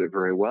think, have put it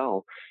very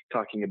well,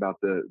 talking about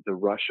the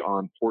rush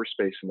on pore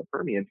space in the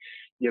Permian.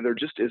 There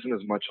just isn't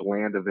as much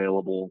land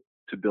available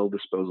to build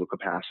disposal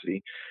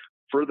capacity.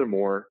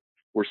 Furthermore,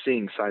 we're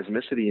seeing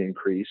seismicity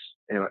increase,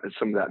 and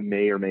some of that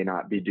may or may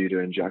not be due to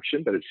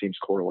injection, but it seems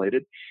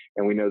correlated.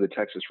 And we know the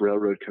Texas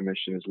Railroad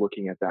Commission is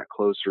looking at that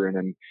closer.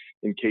 And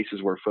in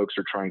cases where folks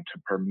are trying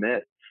to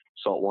permit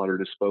saltwater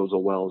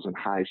disposal wells in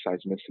high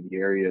seismicity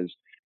areas,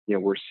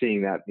 we're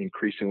seeing that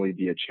increasingly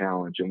be a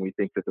challenge. And we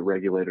think that the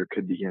regulator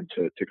could begin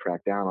to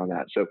crack down on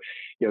that. So,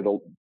 the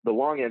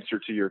long answer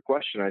to your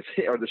question,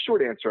 or the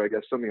short answer, I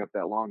guess, summing up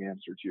that long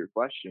answer to your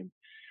question,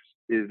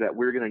 is that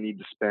we're going to need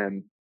to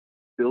spend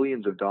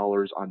billions of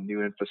dollars on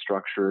new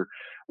infrastructure,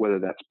 whether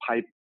that's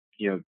pipe,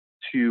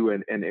 to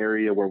an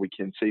area where we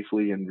can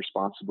safely and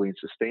responsibly and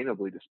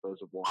sustainably dispose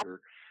of water,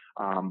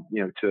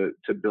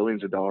 to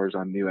billions of dollars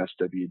on new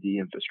SWD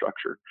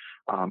infrastructure.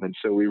 And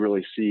so we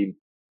really see,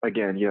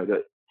 again,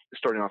 that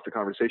starting off the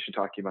conversation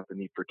talking about the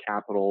need for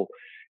capital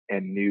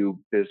and new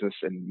business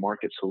and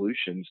market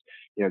solutions,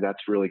 that's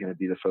really going to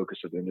be the focus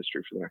of the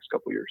industry for the next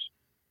couple of years.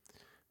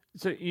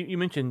 So you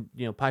mentioned,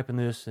 piping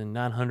this and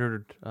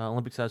 900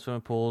 Olympic-sized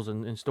swimming pools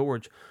and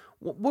storage.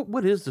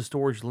 What is the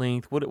storage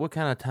length? What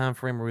kind of time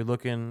frame are we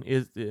looking?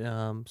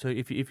 So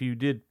if you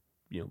did,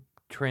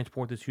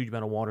 transport this huge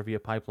amount of water via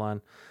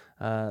pipeline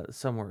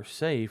somewhere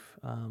safe,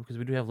 because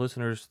we do have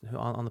listeners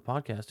on the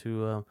podcast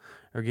who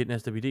are getting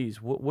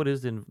SWDs. What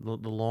is the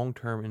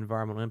long-term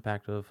environmental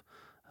impact of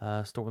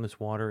storing this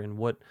water, and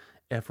what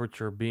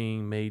efforts are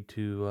being made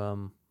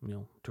to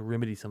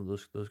remedy some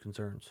of those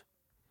concerns?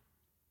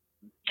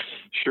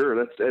 Sure,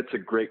 that's a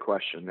great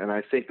question, and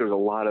I think there's a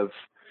lot of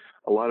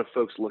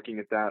folks looking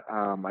at that.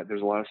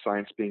 There's a lot of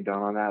science being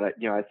done on that.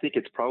 I think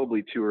it's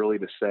probably too early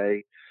to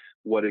say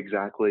what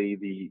exactly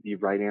the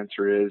right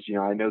answer is.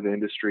 I know the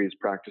industry is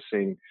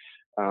practicing,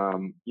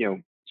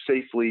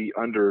 safely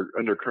under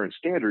current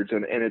standards,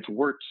 and it's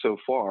worked so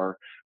far.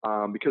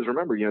 Because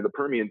remember, the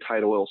Permian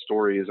tight oil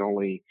story is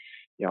only,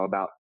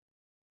 about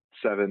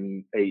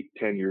 7, 8,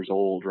 10 years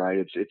old, right?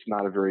 It's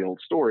not a very old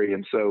story.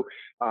 And so,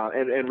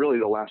 and really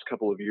the last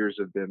couple of years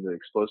have been the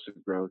explosive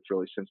growth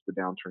really since the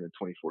downturn in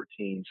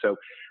 2014. So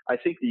I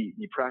think the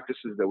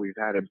practices that we've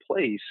had in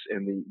place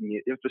and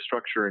the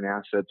infrastructure and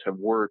assets have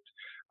worked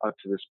up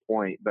to this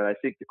point. But I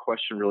think the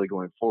question really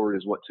going forward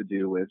is what to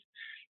do with,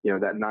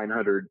 that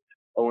 900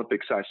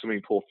 Olympic-sized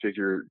swimming pool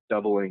figure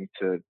doubling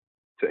to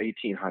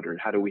 1,800.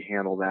 How do we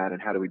handle that,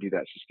 and how do we do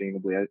that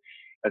sustainably?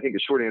 I think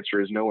the short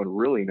answer is no one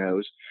really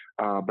knows,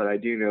 but I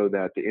do know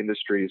that the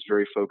industry is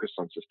very focused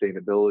on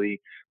sustainability.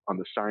 On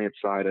the science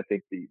side, I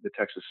think the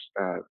Texas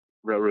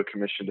Railroad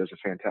Commission does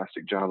a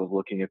fantastic job of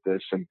looking at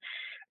this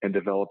and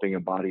developing a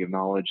body of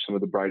knowledge. Some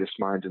of the brightest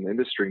minds in the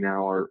industry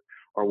now are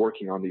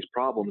working on these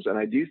problems. And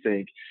I do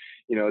think,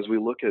 as we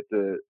look at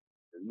the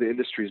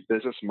industry's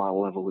business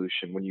model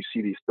evolution, when you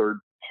see these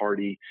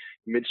third-party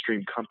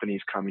midstream companies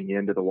coming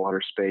into the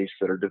water space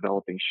that are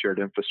developing shared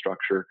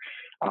infrastructure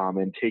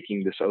and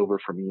taking this over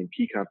from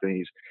E&P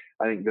companies,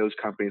 I think those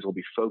companies will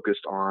be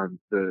focused on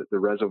the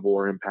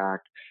reservoir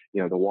impact,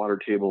 the water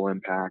table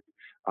impact.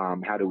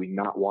 How do we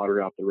not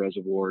water out the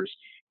reservoirs?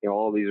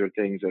 All these are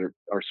things that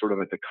are sort of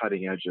at the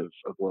cutting edge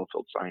of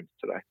oilfield science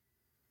today.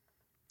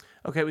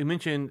 Okay, we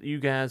mentioned you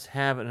guys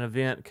have an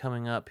event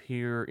coming up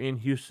here in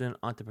Houston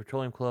at the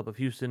Petroleum Club of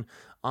Houston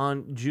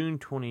on June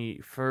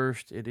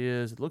 21st.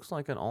 It looks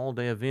like an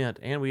all-day event,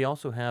 and we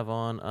also have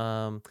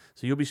on,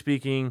 so you'll be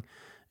speaking,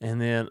 and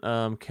then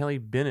Kelly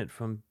Bennett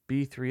from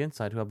B3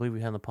 Insight, who I believe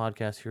we had on the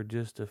podcast here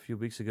just a few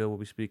weeks ago, will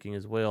be speaking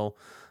as well.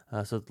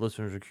 So if the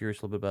listeners are curious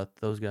a little bit about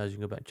those guys, you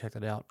can go back and check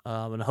that out.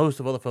 And a host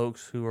of other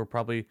folks who are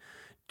probably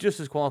just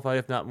as qualified,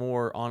 if not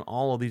more, on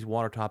all of these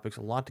water topics.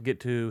 A lot to get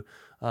to.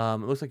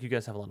 It looks like you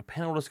guys have a lot of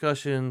panel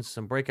discussions,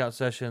 some breakout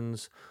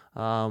sessions.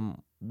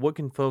 What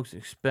can folks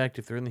expect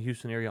if they're in the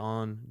Houston area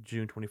on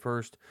June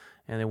 21st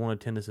and they want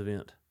to attend this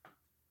event?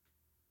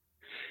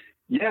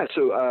 Yeah,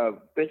 so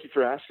thank you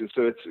for asking.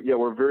 So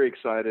we're very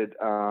excited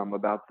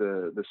about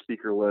the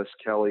speaker list.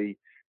 Kelly,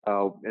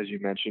 as you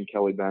mentioned,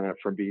 Kelly Bennett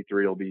from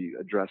B3 will be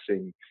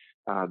addressing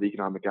the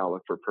economic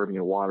outlook for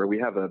Permian water. We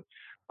have a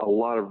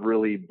lot of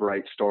really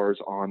bright stars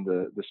on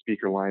the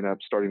speaker lineup,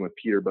 starting with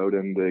Peter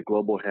Bowden, the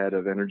global head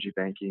of energy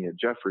banking at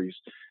Jefferies,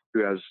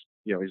 who has,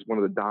 he's one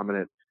of the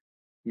dominant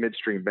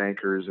midstream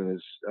bankers and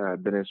has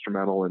been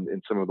instrumental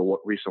in some of the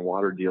recent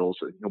water deals.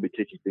 He'll be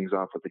kicking things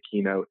off with a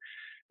keynote.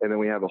 And then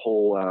we have a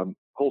whole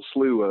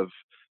slew of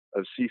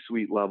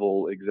C-suite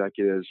level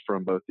executives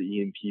from both the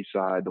E&P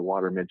side, the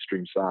water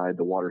midstream side,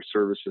 the water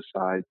services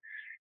side.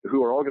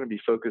 who are all going to be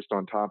focused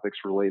on topics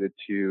related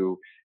to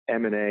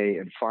M&A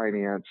and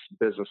finance,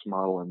 business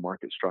model, and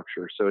market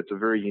structure. So it's a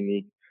very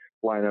unique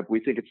lineup. We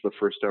think it's the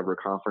first ever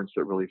conference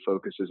that really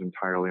focuses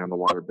entirely on the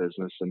water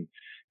business. And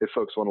if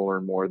folks want to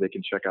learn more, they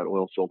can check out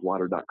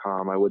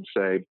oilfieldwater.com. I would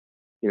say,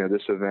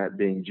 this event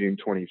being June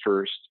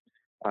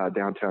 21st,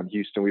 downtown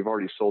Houston, we've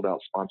already sold out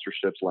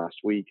sponsorships last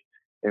week,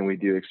 and we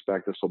do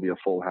expect this will be a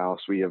full house.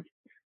 We have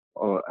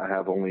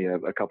only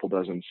a couple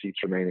dozen seats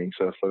remaining.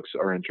 So if folks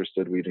are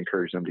interested, we'd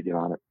encourage them to get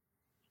on it.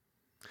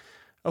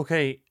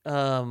 Okay.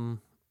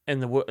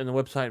 And the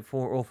website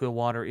for Oilfield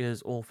Water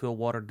is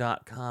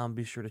oilfieldwater.com.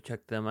 Be sure to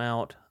check them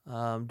out.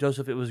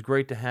 Joseph, it was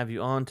great to have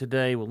you on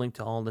today. We'll link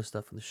to all this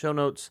stuff in the show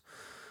notes.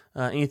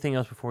 Anything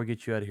else before we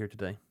get you out of here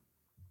today?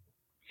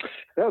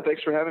 No,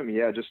 thanks for having me.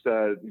 Yeah, just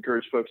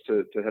encourage folks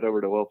to head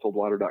over to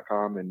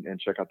oilfieldwater.com and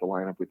check out the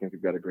lineup. We think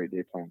we've got a great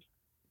day planned.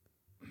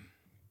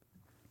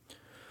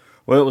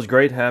 Well, it was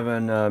great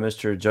having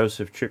Mr.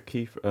 Joseph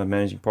Tripke,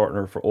 managing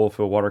partner for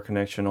Oilfield Water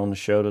Connection, on the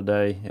show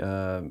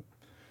today.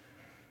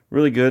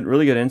 Really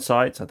good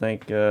insights. I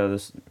think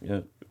this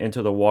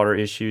into the water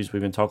issues.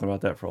 We've been talking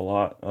about that for a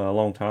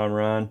long time,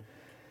 Ryan.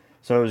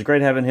 So it was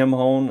great having him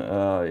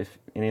on. If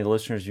any of the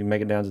listeners, you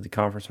make it down to the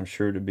conference, I'm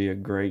sure it'd be a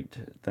great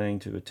thing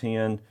to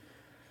attend.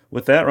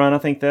 With that, Ryan, I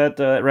think that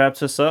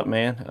wraps us up,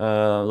 man.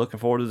 Looking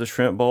forward to the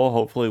Shrimp Bowl.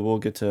 Hopefully we'll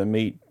get to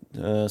meet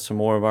some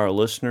more of our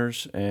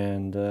listeners.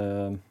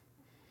 And,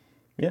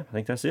 I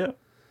think that's it.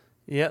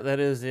 Yeah, that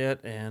is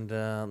it. And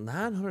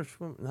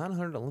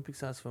 900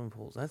 Olympic-sized swimming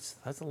pools.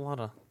 That's a lot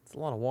of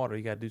water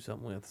you got to do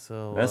something with.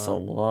 So that's a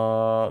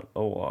lot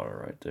of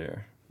water right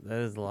there. That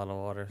is a lot of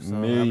water. So,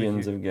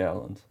 millions of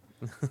gallons.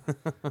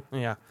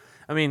 Yeah,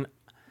 I mean,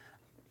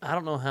 I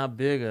don't know how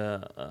big I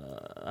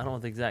don't know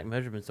what the exact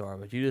measurements are,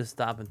 but you just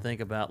stop and think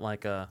about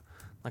like a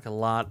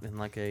lot in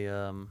like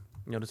a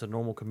just a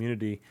normal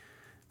community.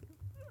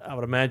 I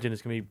would imagine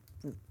it's gonna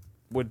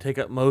would take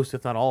up most,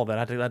 if not all of that.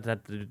 I'd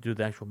have to do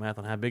the actual math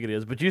on how big it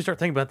is. But you start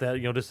thinking about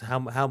that, just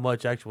how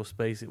much actual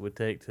space it would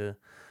take to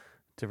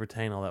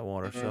retain all that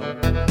water. So.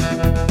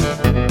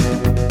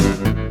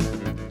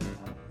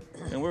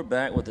 And we're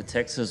back with the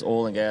Texas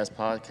Oil and Gas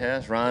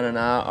Podcast. Ryan and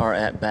I are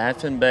at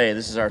Baffin Bay.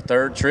 This is our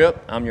third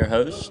trip. I'm your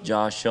host,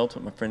 Josh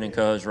Shelton, my friend and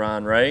co-host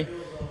Ryan Ray.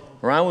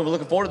 Ryan, we've been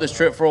looking forward to this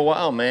trip for a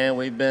while, man.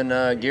 We've been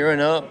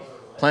gearing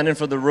up, planning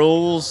for the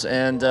rules,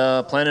 and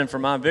planning for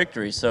my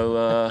victory.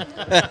 So,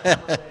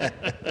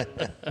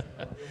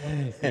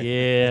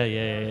 Yeah.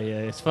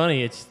 It's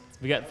funny.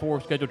 We got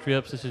 4 scheduled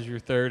trips. This is your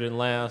third and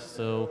last.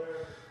 So,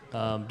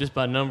 just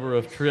by number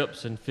of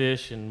trips and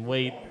fish and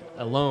weight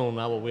alone,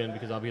 I will win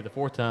because I'll be here the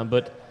 4th time.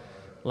 But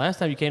last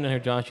time you came down here,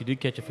 Josh, you did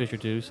catch a fish or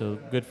 2, so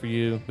good for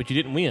you. But you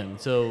didn't win.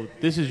 So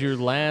this is your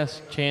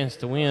last chance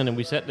to win. And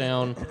we sat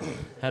down,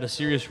 had a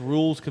serious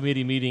rules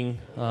committee meeting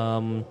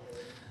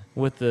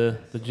with the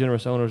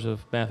generous owners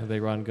of Baffin Bay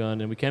Rod and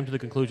Gun, and we came to the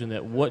conclusion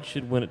that what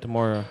should win it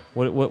tomorrow?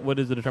 What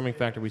is the determining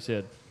factor we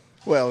said?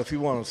 Well, if you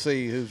want to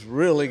see who's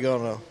really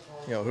going to,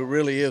 who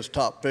really is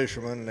top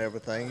fisherman and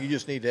everything, you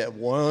just need to have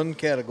one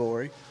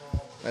category.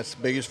 That's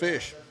the biggest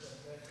fish.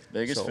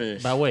 Biggest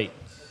fish. By weight.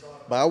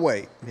 By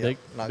weight. Yeah. big-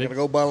 Not going to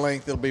go by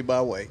length. It'll be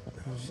by weight.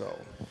 So.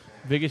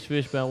 Biggest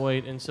fish by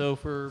weight. And so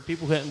for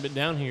people who hadn't been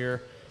down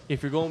here,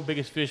 if you're going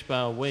biggest fish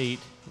by weight,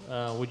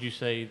 would you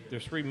say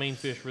there's 3 main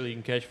fish really you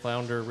can catch: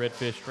 flounder,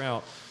 redfish,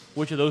 trout?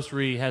 Which of those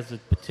 3 has the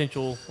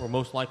potential or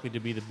most likely to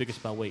be the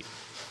biggest by weight?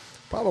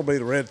 Probably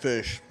the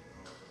redfish.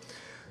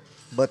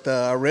 But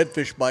our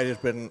redfish bite has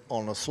been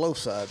on the slow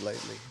side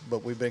lately,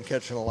 but we've been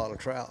catching a lot of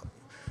trout.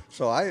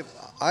 So I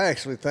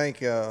actually think,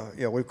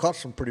 we've caught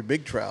some pretty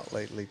big trout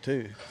lately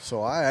too.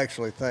 So I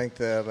actually think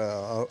that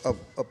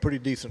a pretty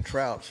decent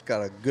trout's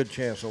got a good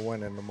chance of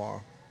winning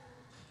tomorrow.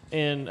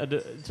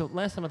 And so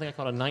last time I think I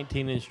caught a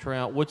 19-inch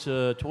trout. What's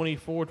a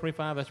 24,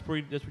 25? That's what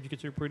you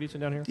consider pretty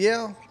decent down here?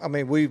 Yeah, I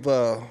mean we've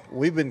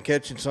been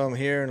catching some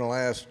here in the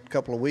last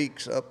couple of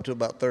weeks up to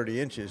about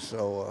 30 inches.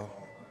 So,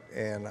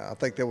 and I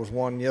think there was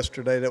one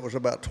yesterday that was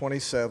about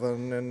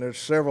 27, and there's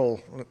several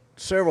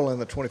in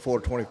the 24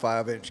 to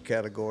 25 inch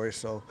category.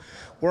 So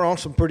we're on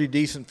some pretty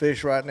decent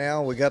fish right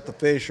now. We got the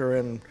fish are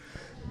in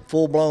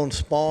full-blown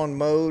spawn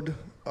mode.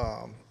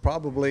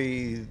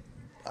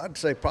 I'd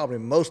say probably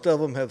most of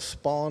them have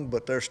spawned,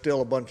 but there's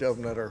still a bunch of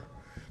them that are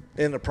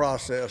in the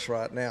process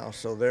right now.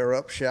 So they're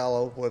up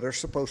shallow where they're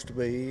supposed to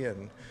be,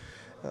 and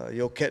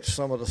you'll catch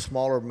some of the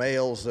smaller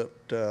males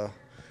that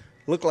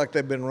look like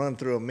they've been run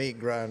through a meat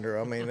grinder.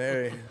 I mean,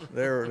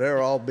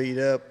 they're all beat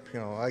up.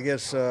 I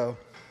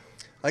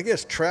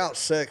guess trout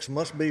sex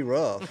must be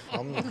rough.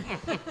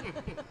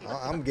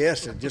 I'm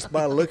guessing just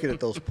by looking at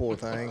those poor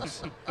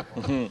things.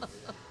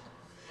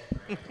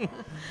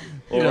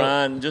 Well,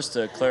 Ryan, just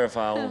to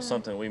clarify on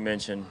something we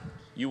mentioned,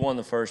 you won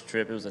the first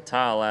trip. It was a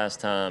tie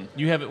last time.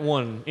 You haven't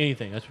won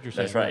anything. That's what you're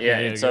saying. That's right.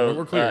 Yeah. So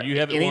we're clear. You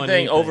haven't won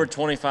anything over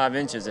 25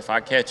 inches. If I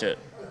catch it,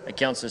 it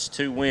counts as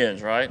 2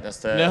 wins, right? That's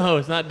the. No,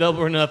 it's not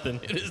double or nothing.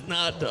 It is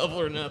not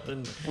double or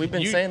nothing. We've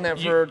been saying that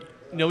for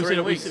 3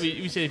 we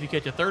said if you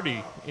catch a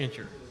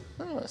 30-incher.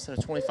 No, I said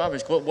a 25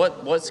 inch.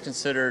 What's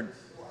considered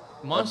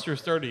Monster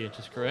is 30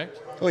 inches,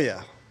 correct? Oh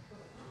yeah.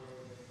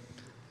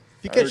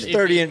 If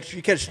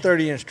you catch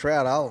 30-inch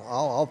trout,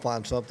 I'll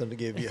find something to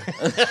give you.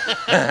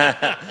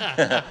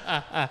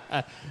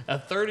 A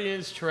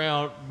 30-inch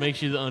trout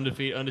makes you the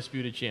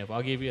undisputed champ.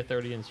 I'll give you a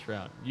 30-inch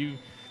trout. You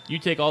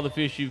take all the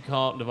fish you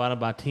caught, divided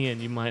by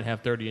 10, you might have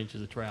 30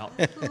 inches of trout.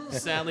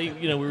 Sadly,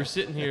 we were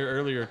sitting here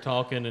earlier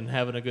talking and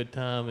having a good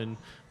time, and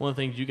one of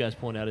the things you guys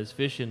point out is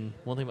fishing.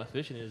 One thing about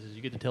fishing is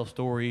you get to tell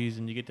stories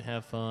and you get to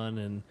have fun.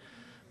 And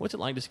what's it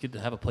like just get to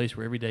have a place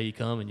where every day you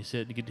come and you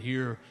sit and you get to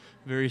hear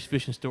various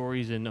fishing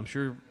stories, and I'm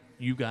sure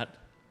you got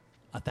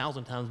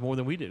 1,000 times more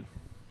than we do.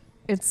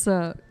 It's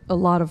a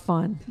lot of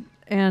fun.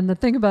 And the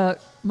thing about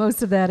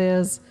most of that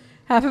is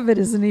half of it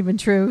isn't even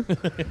true.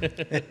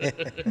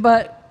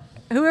 But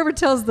whoever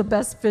tells the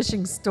best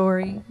fishing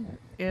story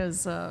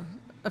is a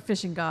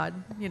fishing god,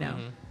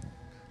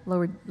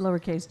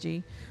 lowercase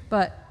g.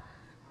 But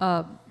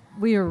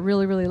we are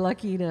really, really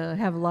lucky to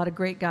have a lot of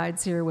great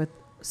guides here with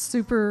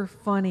super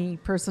funny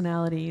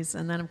personalities.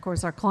 And then, of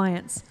course, our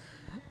clients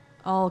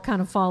all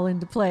kind of fall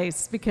into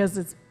place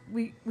because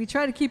we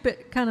try to keep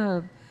it kind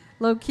of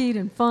low-keyed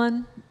and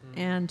fun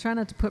and try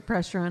not to put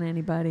pressure on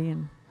anybody.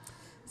 And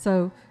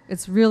so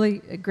it's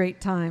really a great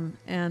time.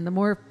 And the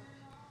more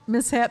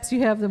mishaps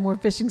you have, the more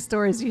fishing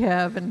stories you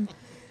have. And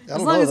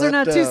as long as they're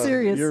not too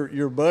serious.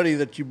 Your buddy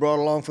that you brought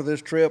along for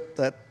this trip,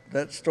 that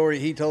story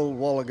he told a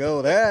while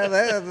ago,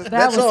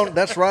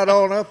 that's right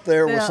on up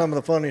there with some of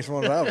the funniest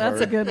ones I've heard.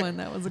 That's a good one.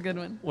 That was a good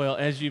one. Well,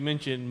 as you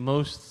mentioned,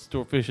 most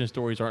fishing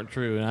stories aren't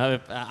true,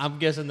 and I'm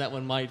guessing that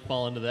one might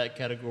fall into that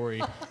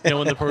category,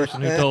 knowing the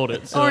person who told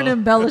it. So. Or an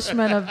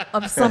embellishment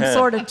of some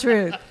sort of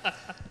truth.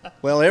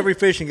 Well, every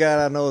fishing guide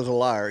I know is a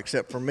liar,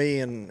 except for me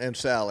and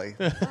Sally.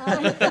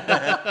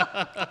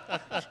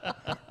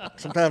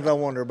 Sometimes I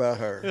wonder about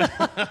her.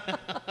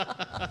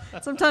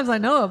 Sometimes I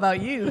know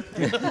about you.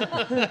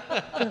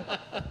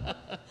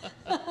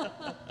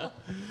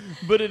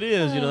 But it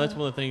is, that's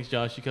one of the things,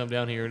 Josh, you come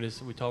down here,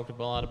 and we talked a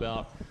lot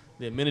about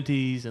the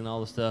amenities and all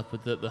the stuff,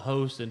 but the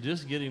host and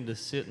just getting to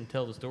sit and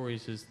tell the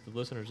stories is the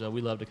listeners,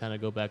 we love to kind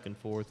of go back and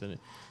forth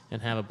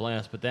and have a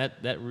blast. But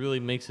that really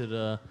makes it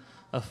a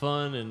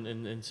fun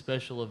and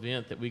special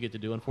event that we get to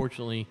do.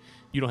 Unfortunately,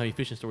 you don't have any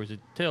fishing stories to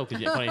tell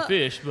because you haven't caught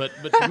any fish, but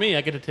for me,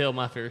 I get to tell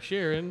my fair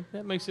share, and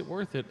that makes it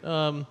worth it.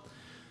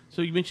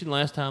 So you mentioned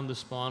last time the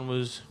spawn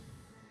was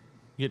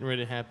getting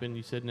ready to happen.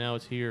 You said now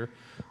it's here.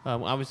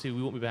 Obviously,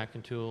 we won't be back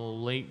until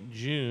late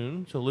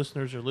June, so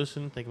listeners are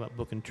listening, think about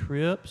booking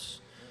trips.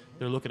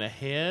 They're looking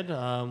ahead.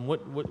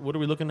 What are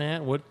we looking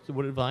at? What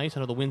advice? I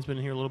know the wind's been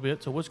here a little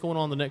bit, so what's going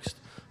on the next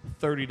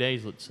 30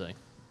 days, let's say?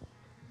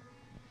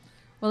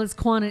 Well, it's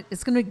going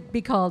to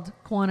be called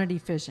quantity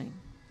fishing.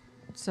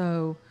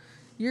 So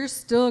you're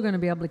still going to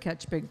be able to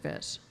catch big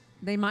fish.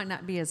 They might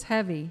not be as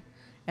heavy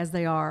as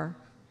they are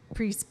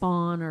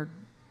pre-spawn or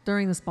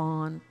during the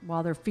spawn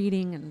while they're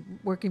feeding and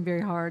working very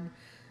hard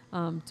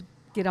to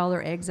get all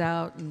their eggs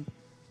out and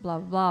blah,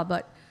 blah,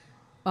 blah.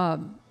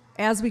 But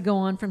as we go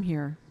on from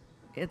here,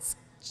 it's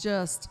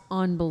just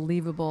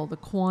unbelievable the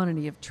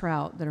quantity of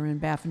trout that are in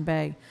Baffin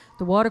Bay.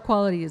 The water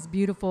quality is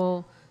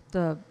beautiful.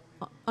 The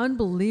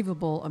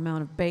unbelievable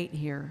amount of bait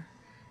here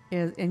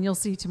is, and you'll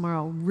see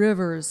tomorrow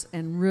rivers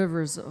and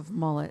rivers of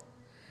mullet,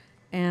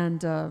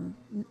 and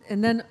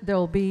then there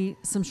will be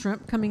some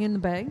shrimp coming in the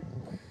bay,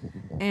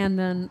 and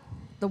then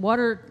the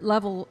water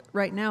level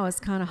right now is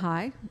kind of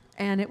high,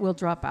 and it will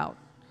drop out,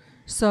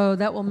 so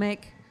that will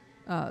make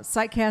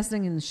sight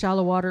casting in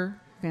shallow water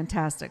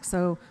fantastic.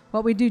 So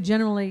what we do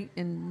generally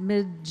in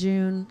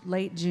mid-June,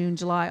 late June,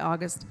 July,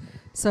 August,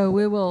 so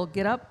we will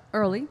get up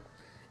early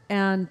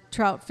and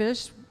trout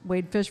fish,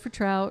 wade fish for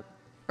trout,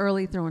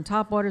 early, throwing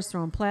topwaters,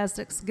 throwing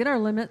plastics, get our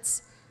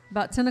limits.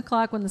 About 10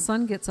 o'clock when the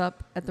sun gets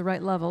up at the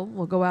right level,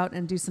 we'll go out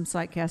and do some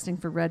sight casting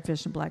for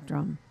redfish and black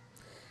drum.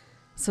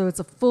 So it's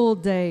a full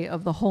day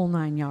of the whole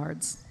 9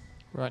 yards.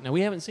 Right. Now,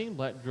 we haven't seen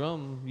black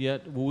drum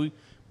yet. Will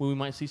we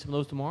might see some of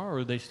those tomorrow, or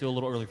are they still a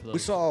little early for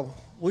those?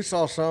 We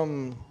saw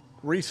some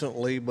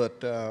recently,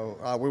 but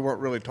we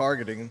weren't really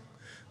targeting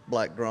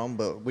black drum,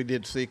 but we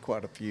did see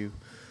quite a few.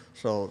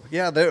 So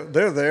yeah,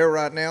 they're there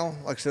right now.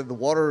 Like I said, the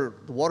water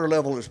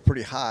level is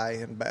pretty high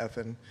in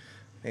Baffin,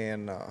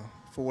 and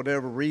for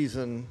whatever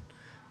reason,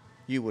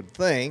 you would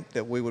think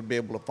that we would be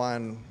able to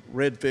find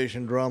redfish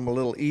and drum a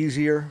little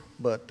easier,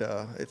 but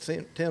it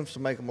tends to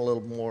make them a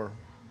little more,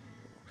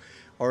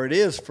 or it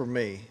is for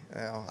me.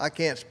 I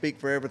can't speak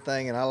for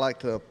everything, and I like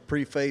to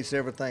preface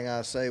everything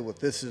I say with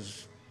this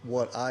is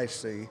what I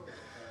see,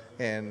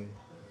 and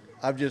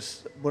I've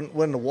just,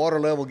 when the water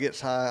level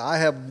gets high, I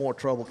have more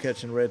trouble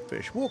catching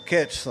redfish. We'll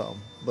catch some,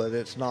 but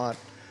it's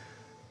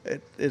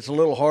a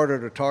little harder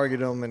to target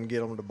them and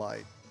get them to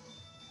bite.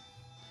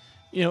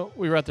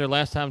 We were out there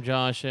last time,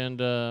 Josh, and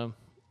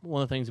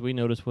one of the things we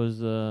noticed was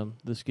the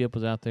skip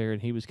was out there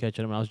and he was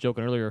catching them. I was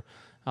joking earlier,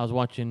 I was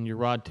watching your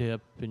rod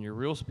tip and your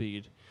reel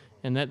speed,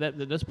 and that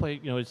does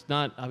play, it's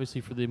not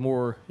obviously for the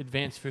more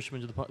advanced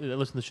fishermen that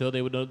listen to the show,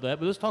 they would know that,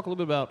 but let's talk a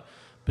little bit about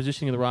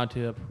positioning of the rod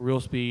tip, reel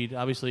speed.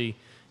 Obviously,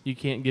 you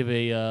can't give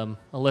a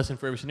lesson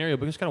for every scenario,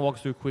 but just kind of walk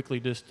us through quickly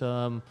just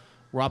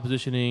rod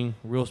positioning,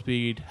 reel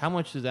speed. How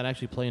much does that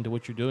actually play into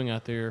what you're doing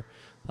out there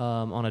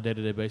on a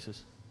day-to-day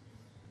basis?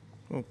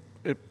 Well,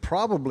 it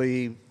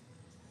probably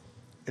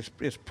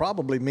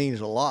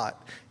means a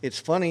lot. It's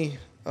funny,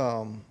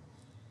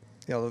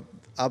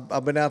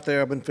 I've been out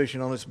there. I've been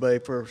fishing on this bay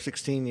for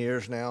 16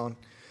 years now,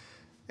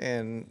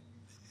 and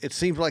it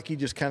seems like you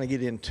just kind of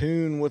get in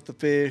tune with the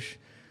fish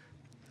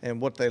and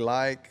what they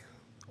like,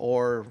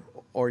 or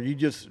you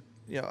just,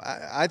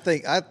 I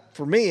think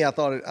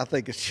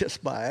it's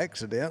just by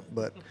accident,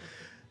 but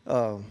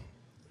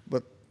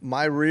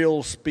my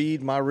reel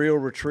speed, my reel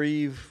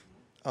retrieve,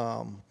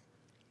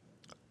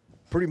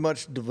 pretty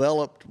much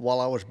developed while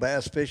I was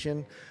bass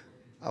fishing.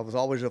 I was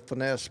always a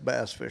finesse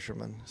bass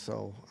fisherman,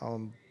 so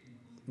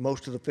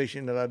most of the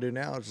fishing that I do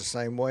now is the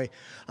same way.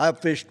 I've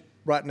fished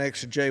right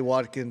next to Jay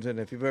Watkins, and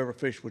if you've ever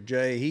fished with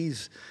Jay,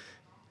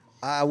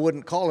 I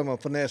wouldn't call him a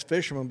finesse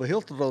fisherman, but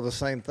he'll throw the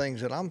same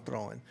things that I'm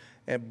throwing.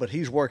 But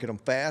he's working them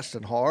fast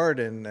and hard,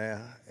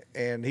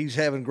 and he's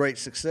having great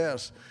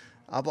success.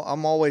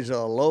 I'm always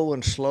a low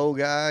and slow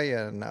guy,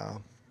 and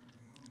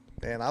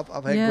I've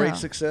had great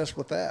success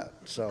with that.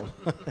 So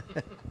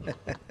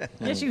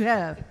Yes, you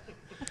have.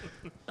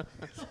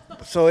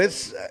 So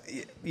it's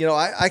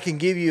I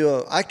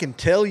can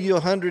tell you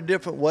 100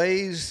 different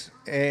ways,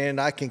 and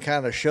I can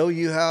kind of show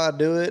you how I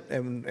do it,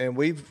 and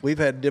we've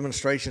had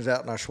demonstrations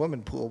out in our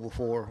swimming pool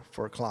before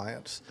for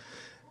clients,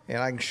 and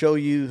I can show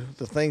you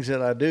the things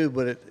that I do.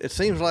 But it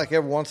seems like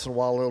every once in a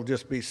while it'll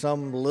just be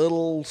some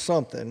little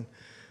something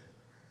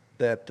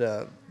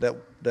that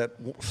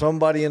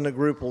somebody in the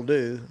group will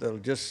do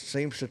that just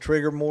seems to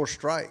trigger more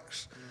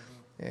strikes.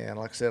 And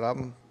like I said,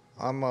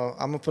 I'm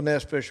a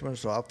finesse fisherman,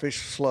 so I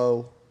fish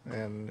slow,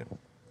 and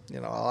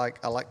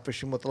I like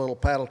fishing with the little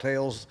paddle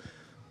tails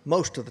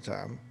most of the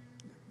time.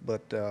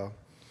 But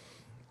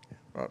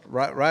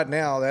right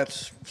now, that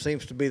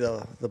seems to be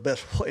the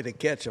best way to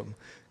catch them,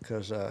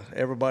 because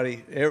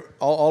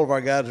all of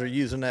our guys are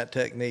using that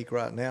technique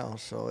right now.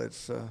 So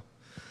it's.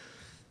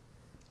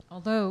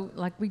 Although,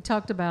 like we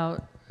talked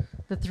about,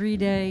 the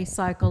 3-day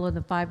cycle and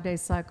the 5-day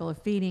cycle of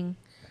feeding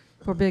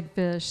for big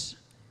fish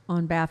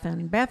on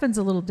Baffin. Baffin's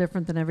a little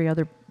different than every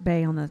other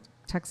bay on the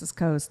Texas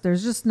coast.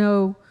 There's just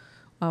no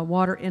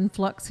water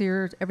influx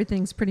here.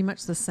 Everything's pretty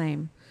much the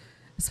same.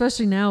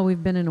 Especially now,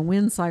 we've been in a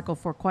wind cycle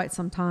for quite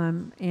some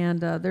time,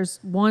 and there's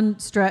one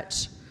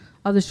stretch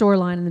of the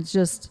shoreline, and it's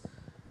just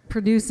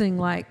producing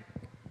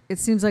it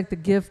seems like the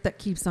gift that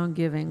keeps on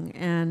giving.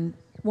 And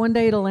one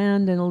day it'll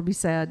end, and it'll be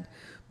sad.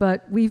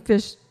 But we've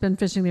been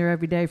fishing there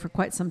every day for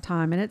quite some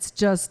time, and it's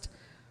just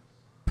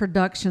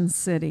production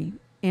city,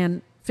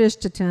 and fish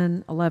to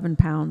 10, 11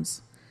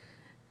 pounds.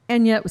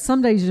 And yet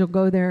some days you'll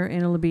go there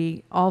and it'll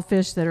be all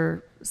fish that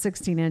are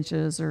 16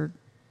 inches or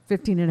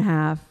 15 and a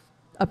half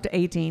up to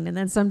 18. And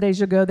then some days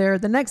you'll go there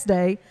the next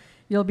day,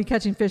 you'll be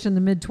catching fish in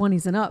the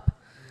mid-20s and up.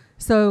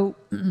 So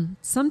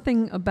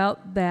something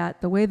about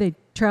that, the way they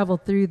travel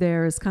through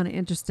there is kind of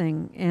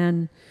interesting.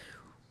 And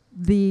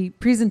the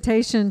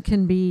presentation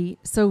can be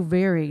so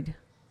varied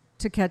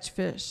to catch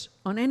fish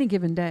on any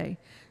given day.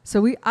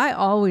 So I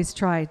always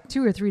try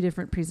 2 or 3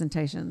 different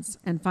presentations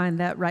and find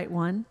that right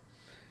one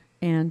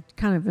and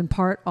kind of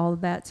impart all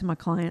of that to my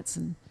clients,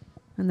 and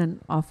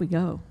then off we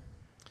go.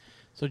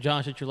 So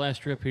Josh, at your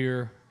last trip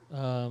here,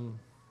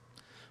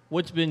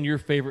 what's been your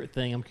favorite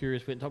thing? I'm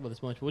curious, we didn't talk about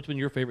this much, but what's been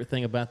your favorite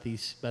thing about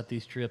these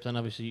trips? And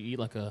obviously you eat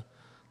like a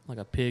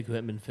pig who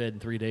hadn't been fed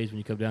in 3 days when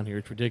you come down here.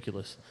 It's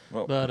ridiculous.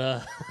 Well, but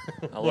I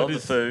love the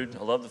food.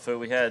 I love the food.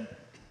 We had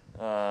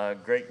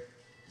great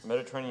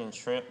Mediterranean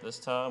shrimp this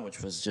time,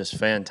 which was just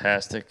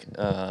fantastic.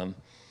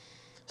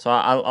 So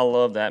I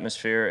love the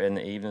atmosphere in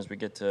the evenings. We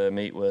get to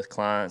meet with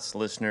clients,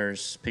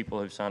 listeners,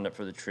 people who've signed up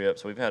for the trip.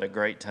 So we've had a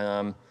great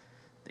time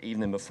the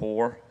evening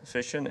before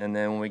fishing. And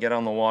then when we get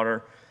on the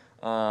water,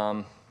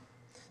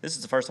 this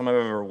is the first time I've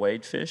ever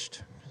wade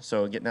fished.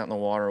 So getting out in the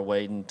water,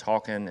 wading,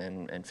 talking,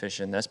 and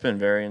fishing, that's been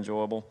very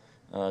enjoyable.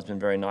 It's been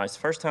very nice.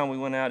 The first time we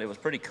went out, it was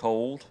pretty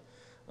cold.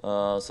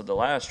 So the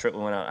last trip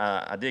we went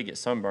out, I did get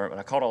sunburnt, but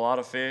I caught a lot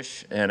of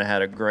fish, and I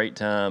had a great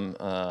time.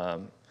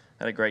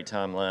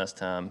 Last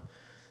time.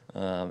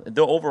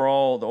 The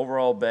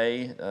overall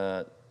bay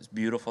is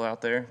beautiful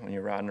out there when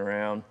you're riding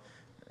around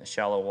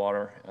shallow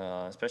water,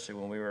 especially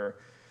when we were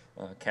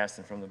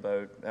casting from the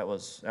boat. That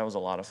was a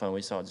lot of fun.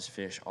 We saw just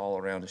fish all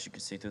around us. You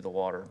could see through the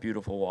water,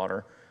 beautiful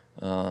water.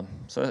 So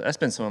that's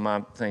been some of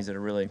my things that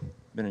have really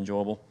been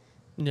enjoyable.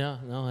 Yeah,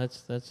 no,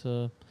 that's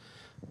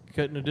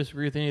couldn't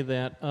disagree with any of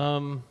that.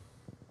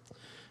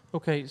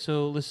 Okay,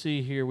 so let's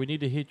see here. We need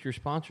to hit your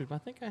sponsors.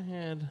 But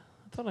I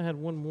thought I had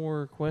one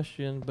more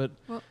question, but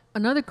well,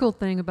 another cool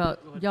thing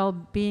about y'all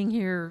being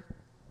here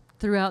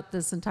throughout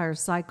this entire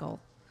cycle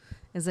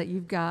is that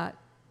you've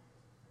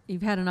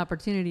had an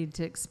opportunity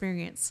to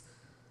experience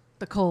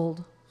the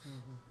cold,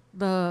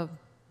 the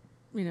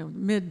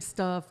mid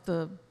stuff,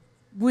 the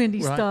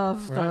windy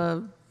stuff,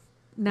 the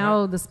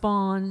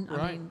spawn. Right.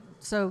 I mean,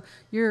 so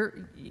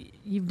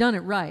you've done it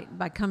right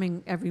by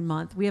coming every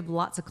month. We have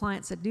lots of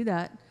clients that do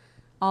that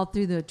all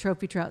through the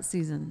trophy trout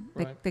season.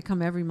 Right. They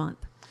come every month.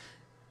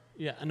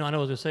 Yeah, no, I know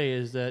what I was going to say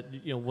is that,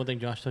 one thing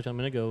Josh touched on a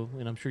minute ago,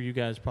 and I'm sure you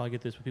guys probably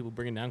get this with people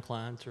bringing down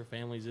clients or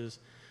families, is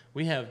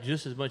we have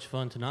just as much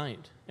fun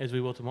tonight as we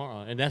will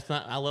tomorrow. And that's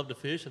not, I love to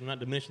fish, I'm not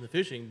diminishing the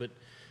fishing, but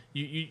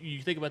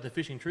you think about the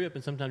fishing trip,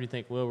 and sometimes you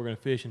think, well, we're going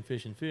to fish and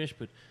fish and fish,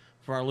 but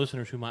for our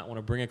listeners who might want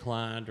to bring a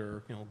client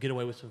or, get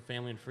away with some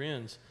family and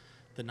friends,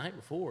 the night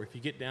before, if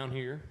you get down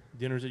here,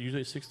 dinner's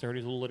usually at 6:30, it's a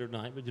little later at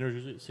night, but dinner's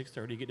usually at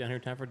 6:30, you get down here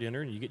in time for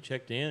dinner, and you get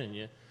checked in, and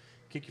you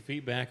kick your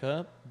feet back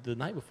up. The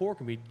night before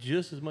can be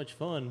just as much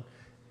fun.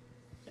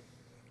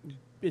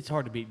 It's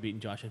hard to beat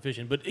beating Josh and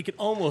fishing, but it can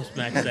almost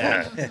match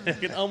that.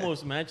 It can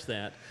almost match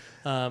that.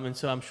 And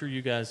so I'm sure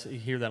you guys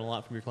hear that a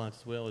lot from your clients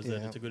as well, is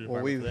that it's a good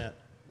environment for that.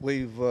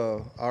 We've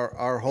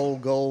our whole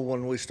goal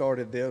when we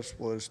started this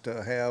was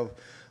to have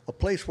a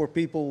place where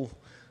people,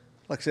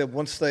 like I said,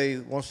 once they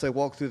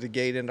walk through the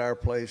gate into our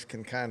place,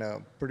 can kind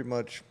of pretty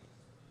much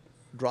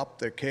drop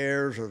their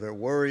cares or their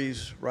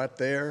worries right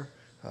there.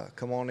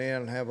 Come on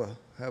in and have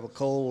a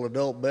cold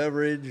adult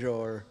beverage,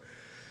 or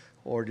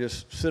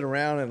just sit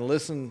around and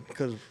listen.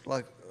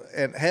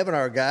 And having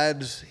our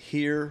guides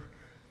here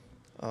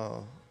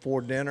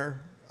for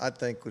dinner, I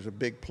think was a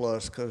big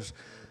plus, because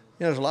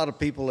there's a lot of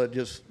people that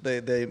just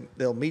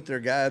they'll meet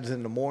their guides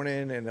in the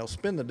morning and they'll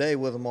spend the day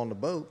with them on the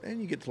boat, and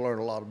you get to learn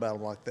a lot about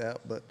them like that.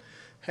 But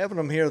having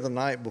them here the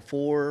night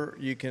before,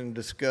 you can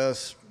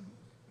discuss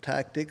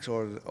tactics,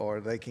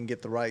 or they can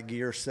get the right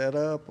gear set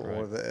up,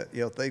 or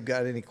if they've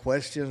got any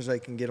questions, they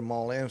can get them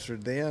all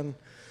answered then,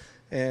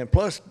 and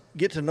plus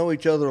get to know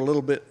each other a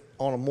little bit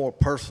on a more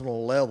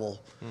personal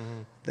level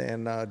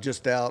than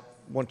just out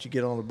once you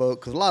get on the boat.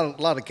 Because a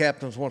lot of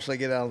captains, once they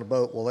get out on the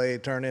boat, well, they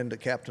turn into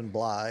Captain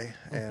Bligh,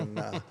 and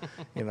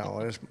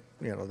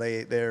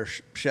they're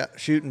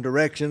shooting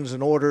directions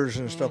and orders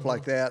and stuff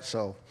like that.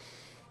 So.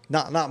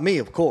 Not me,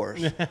 of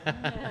course.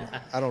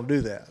 I don't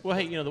do that. Well,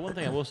 hey, the one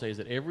thing I will say is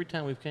that every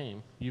time we've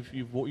came,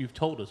 you've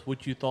told us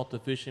what you thought the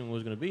fishing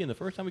was going to be. And the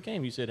first time we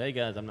came, you said, "Hey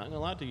guys, I'm not going to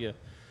lie to you,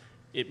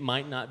 it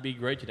might not be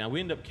great today." Now we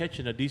ended up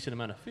catching a decent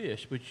amount of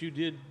fish, but you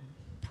did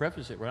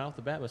preface it right off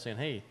the bat by saying,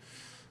 "Hey,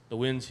 the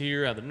wind's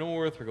here out of the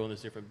north. We're going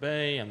this different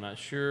bay. I'm not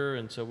sure."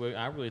 And so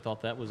I really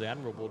thought that was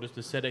admirable, just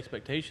to set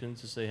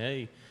expectations, to say,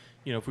 "Hey,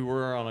 if we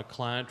were on a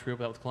client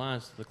trip out with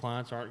clients, the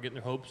clients aren't getting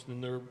their hopes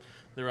and their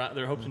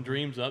hopes and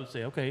dreams up, and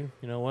say, okay,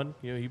 you know what,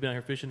 you've been out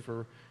here fishing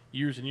for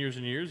years and years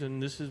and years,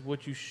 and this is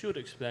what you should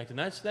expect." And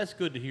that's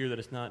good to hear, that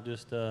it's not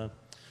just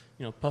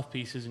puff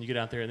pieces and you get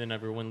out there and then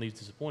everyone leaves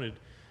disappointed.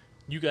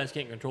 You guys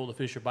can't control the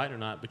fish are biting or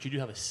not, but you do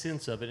have a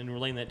sense of it, and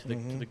relaying that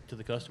to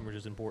the customers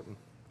is important.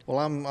 Well,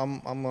 I'm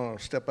going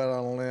to step out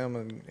on a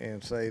limb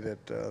and say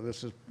that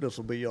this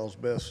will be y'all's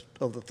best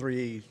of the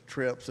 3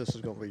 trips. This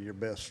is going to be your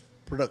best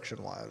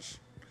production wise.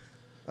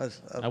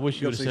 I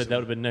wish you would have said that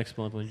would have been next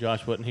month when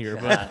Josh wasn't here.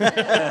 But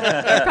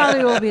It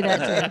probably will be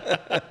that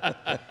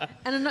too.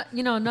 And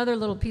another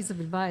little piece of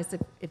advice: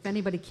 if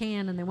anybody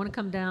can and they want to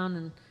come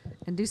down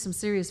and do some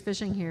serious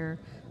fishing here,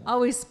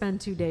 always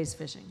spend 2 days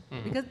fishing,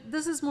 because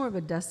this is more of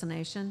a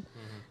destination.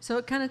 So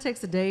it kind of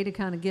takes a day to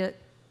kind of get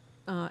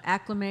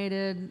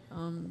acclimated,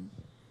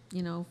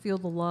 feel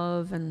the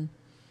love and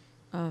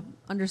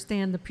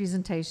understand the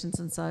presentations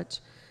and such,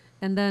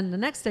 and then the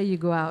next day you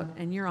go out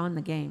and you're on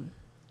the game.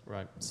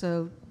 Right.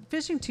 So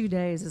fishing 2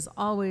 days is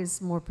always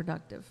more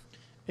productive.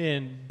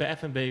 And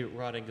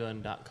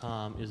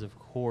baffinbayrodandgun.com is, of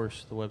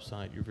course, the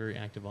website. You're very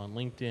active on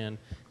LinkedIn,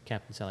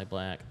 Captain Sally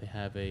Black. They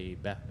have a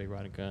Baffin Bay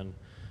Rod and Gun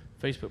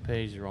Facebook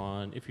page. You're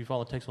on. If you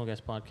follow Texas Oil and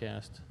Gas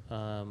Podcast,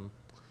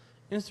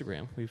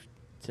 Instagram, we've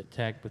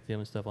tagged with them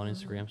and stuff on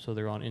Instagram. So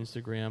they're on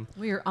Instagram.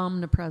 We are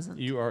omnipresent.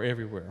 You are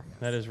everywhere.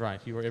 That is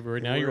right. You are everywhere.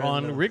 Now you're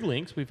on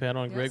RigLinks. We've had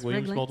on Greg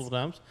Williams multiple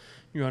times.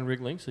 You're on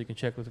RigLinks, so you can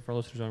check with our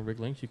listeners on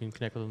RigLinks. You can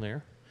connect with them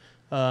there.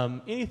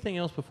 Anything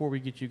else before we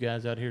get you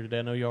guys out here today?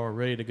 I know y'all are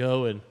ready to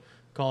go and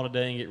call it a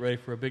day and get ready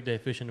for a big day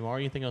fishing tomorrow.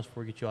 Anything else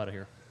before we get you out of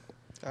here?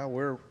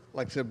 We're,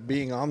 like I said,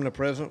 being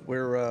omnipresent.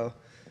 We're,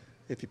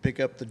 if you pick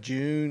up the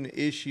June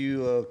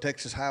issue of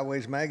Texas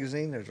Highways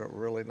Magazine, there's a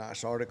really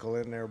nice article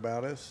in there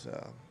about us.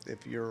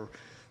 If you're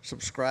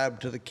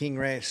subscribed to the King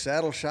Ranch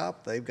Saddle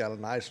Shop, they've got a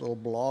nice little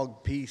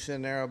blog piece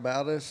in there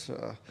about us.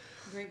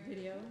 Great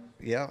video.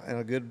 Yeah, and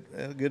a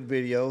good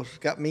video. It's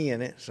got me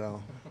in it,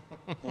 so.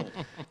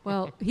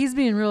 Well, he's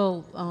being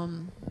real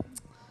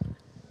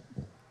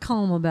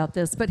calm about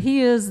this, but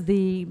he is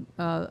the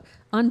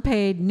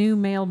unpaid new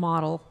male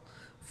model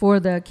for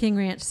the King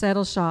Ranch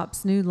Saddle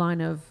Shop's new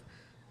line of,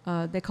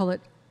 they call it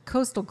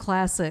Coastal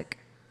Classic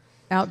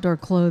outdoor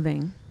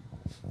clothing.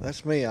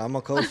 That's me. I'm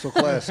a Coastal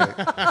Classic.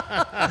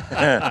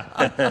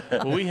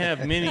 Well, we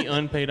have many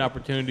unpaid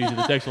opportunities at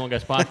the Texas Oil and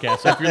Gas Podcast.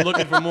 So if you're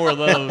looking for more of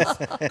those,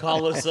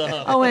 call us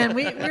up. Oh, and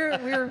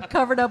we're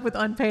covered up with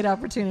unpaid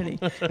opportunity.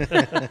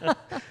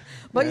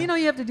 But you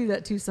have to do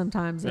that too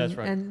sometimes. That's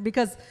right. And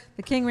because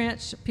the King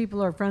Ranch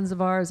people are friends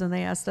of ours, and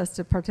they asked us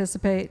to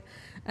participate,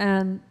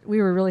 and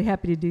we were really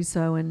happy to do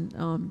so,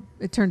 and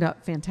it turned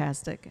out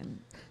fantastic. And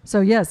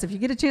so yes, if you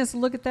get a chance to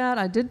look at that,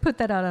 I did put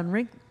that out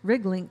on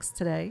RigLinks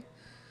today.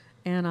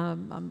 And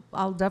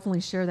I'll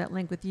definitely share that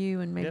link with you,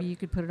 and maybe Yep. you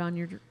could put it on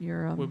your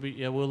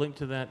We'll link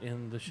to that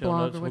in the show blog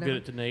notes. or We'll get whatever.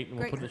 it to Nate, and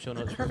we'll Great. put it in the show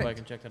notes so Perfect. everybody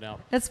can check that out.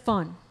 It's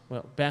fun.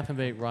 Well,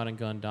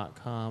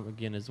 baffandbaitrodandgun.com,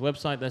 again, is the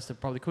website. That's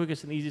probably the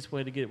quickest and easiest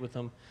way to get it with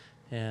them.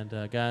 And,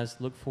 guys,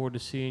 look forward to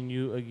seeing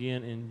you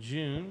again in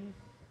June.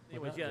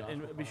 Anyways, yeah,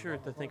 and be sure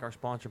to thank our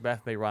sponsor,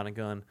 Baffin Bay Rod and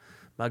Gun,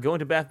 by going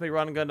to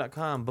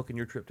baffandbaitrodandgun.com, booking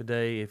your trip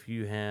today. If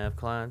you have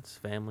clients,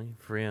 family,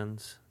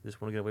 friends, just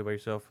want to get away by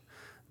yourself,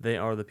 they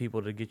are the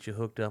people to get you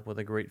hooked up with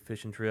a great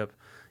fishing trip.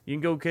 You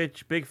can go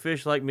catch big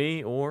fish like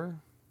me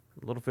or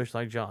little fish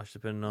like Josh,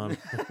 depending on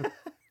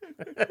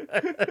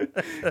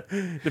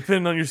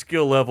depending on your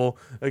skill level.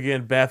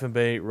 Again,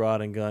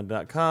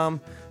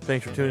 baffandbaitrodandgun.com.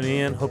 Thanks for tuning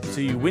in. Hope to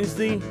see you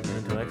Wednesday.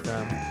 Until next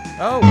time.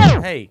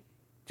 Oh, hey,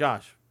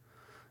 Josh.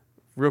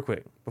 Real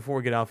quick, before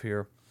we get off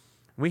here,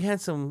 we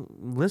had some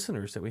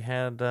listeners that we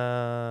had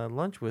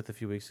lunch with a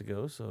few weeks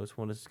ago, so I just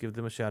wanted to give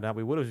them a shout out.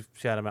 We would have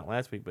shouted them out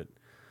last week,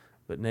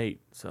 but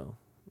Nate, so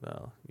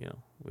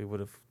we would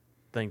have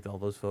thanked all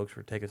those folks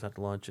for taking us out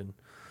to lunch and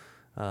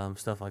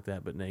stuff like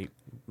that, but Nate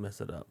messed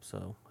it up.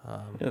 So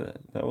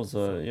that was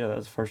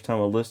the first time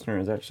a listener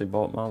has actually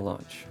bought my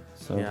lunch.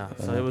 So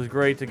so it was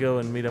great to go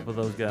and meet up with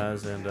those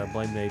guys, and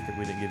blame Nate that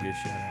we didn't give you a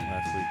shout out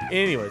last week.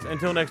 Anyways,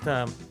 until next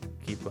time,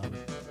 keep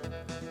climbing.